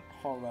wrong.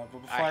 Hold up,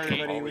 but before I hate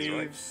everybody always right.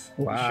 leaves,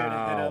 be sure to hit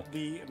Wow. up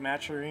the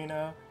match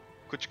arena.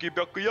 Kuchiki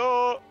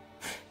Byakuya!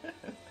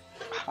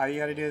 All you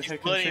gotta do is He's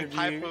hit playing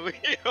contribute,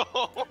 Piper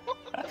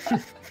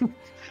Wheel.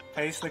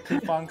 paste the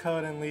coupon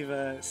code, and leave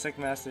a sick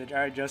message.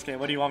 Alright, Josuke,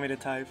 what do you want me to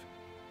type?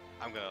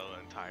 I'm gonna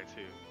learn Thai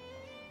too.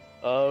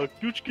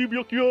 Kuchiki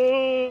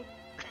Byakuya!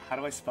 How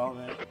do I spell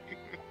that?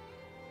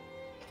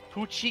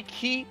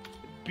 Kuchiki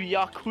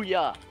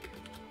Byakuya.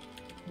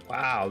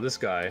 Wow, this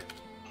guy.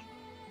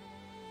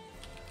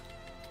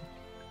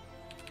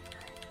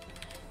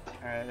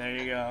 Alright, there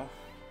you go.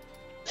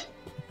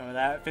 And with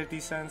that, 50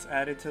 cents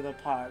added to the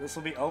pot. This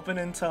will be open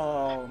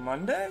until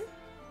Monday?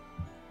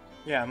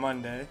 Yeah,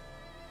 Monday.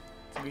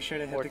 So be sure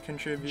to hit Or the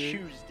contribute.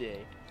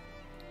 Tuesday.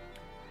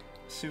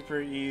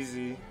 Super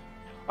easy.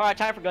 Alright,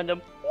 time for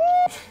Gundam.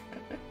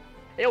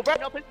 Hey, yo,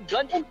 Brad, I'll play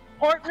some Gundam,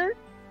 partner.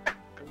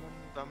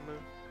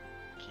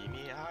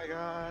 Kimi, I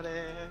got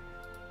it.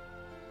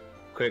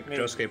 Quick,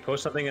 Maybe. Josuke,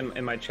 post something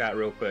in my chat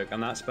real quick. I'm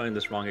not spelling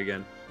this wrong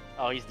again.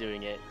 Oh, he's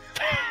doing it.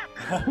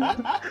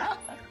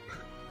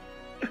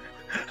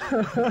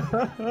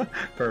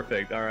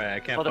 Perfect. All right, I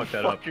can't fuck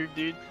that up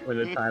dude. with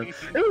the time.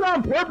 It was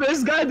on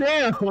purpose.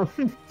 Goddamn.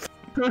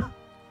 All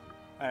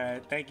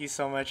right, thank you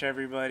so much,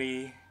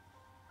 everybody.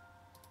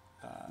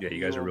 Yeah,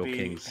 you guys are real will be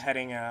kings.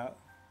 Heading out.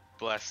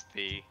 Bless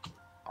thee.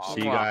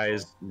 See you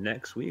guys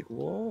next week.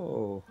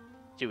 Whoa.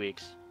 2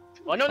 weeks.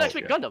 Oh no, next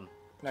week yeah. Gundam.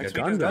 Next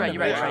Yeah, week is Gundam.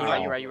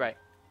 Gundam. You're right.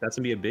 That's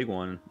gonna be a big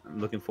one. I'm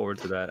looking forward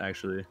to that.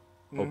 Actually,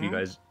 hope you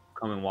guys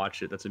come and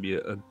watch it. That's gonna be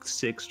a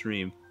sick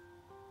stream.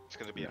 It's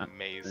gonna be And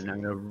amazing.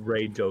 I'm gonna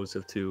raid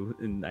Joseph too,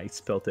 and I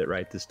spelt it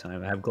right this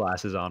time. I have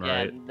glasses on,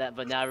 Yeah, right?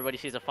 but now everybody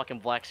sees a fucking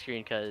black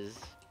screen because,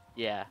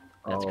 yeah,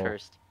 that's Oh.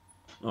 cursed.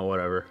 Oh,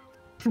 whatever.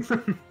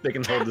 They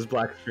can hold this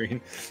black screen.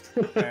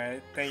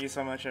 Alright, thank you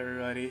so much,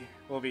 everybody.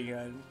 We'll be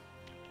good.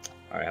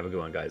 All right, have a good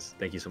one, guys.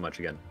 Thank you so much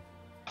again.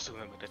 Also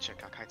remember to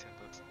check out Kai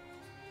templates.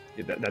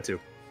 Yeah, that too.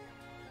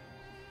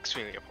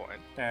 Extremely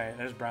important. Alright,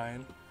 there's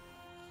Brian.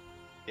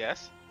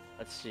 Yes?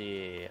 Let's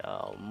see.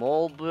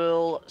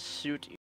 Mobile suit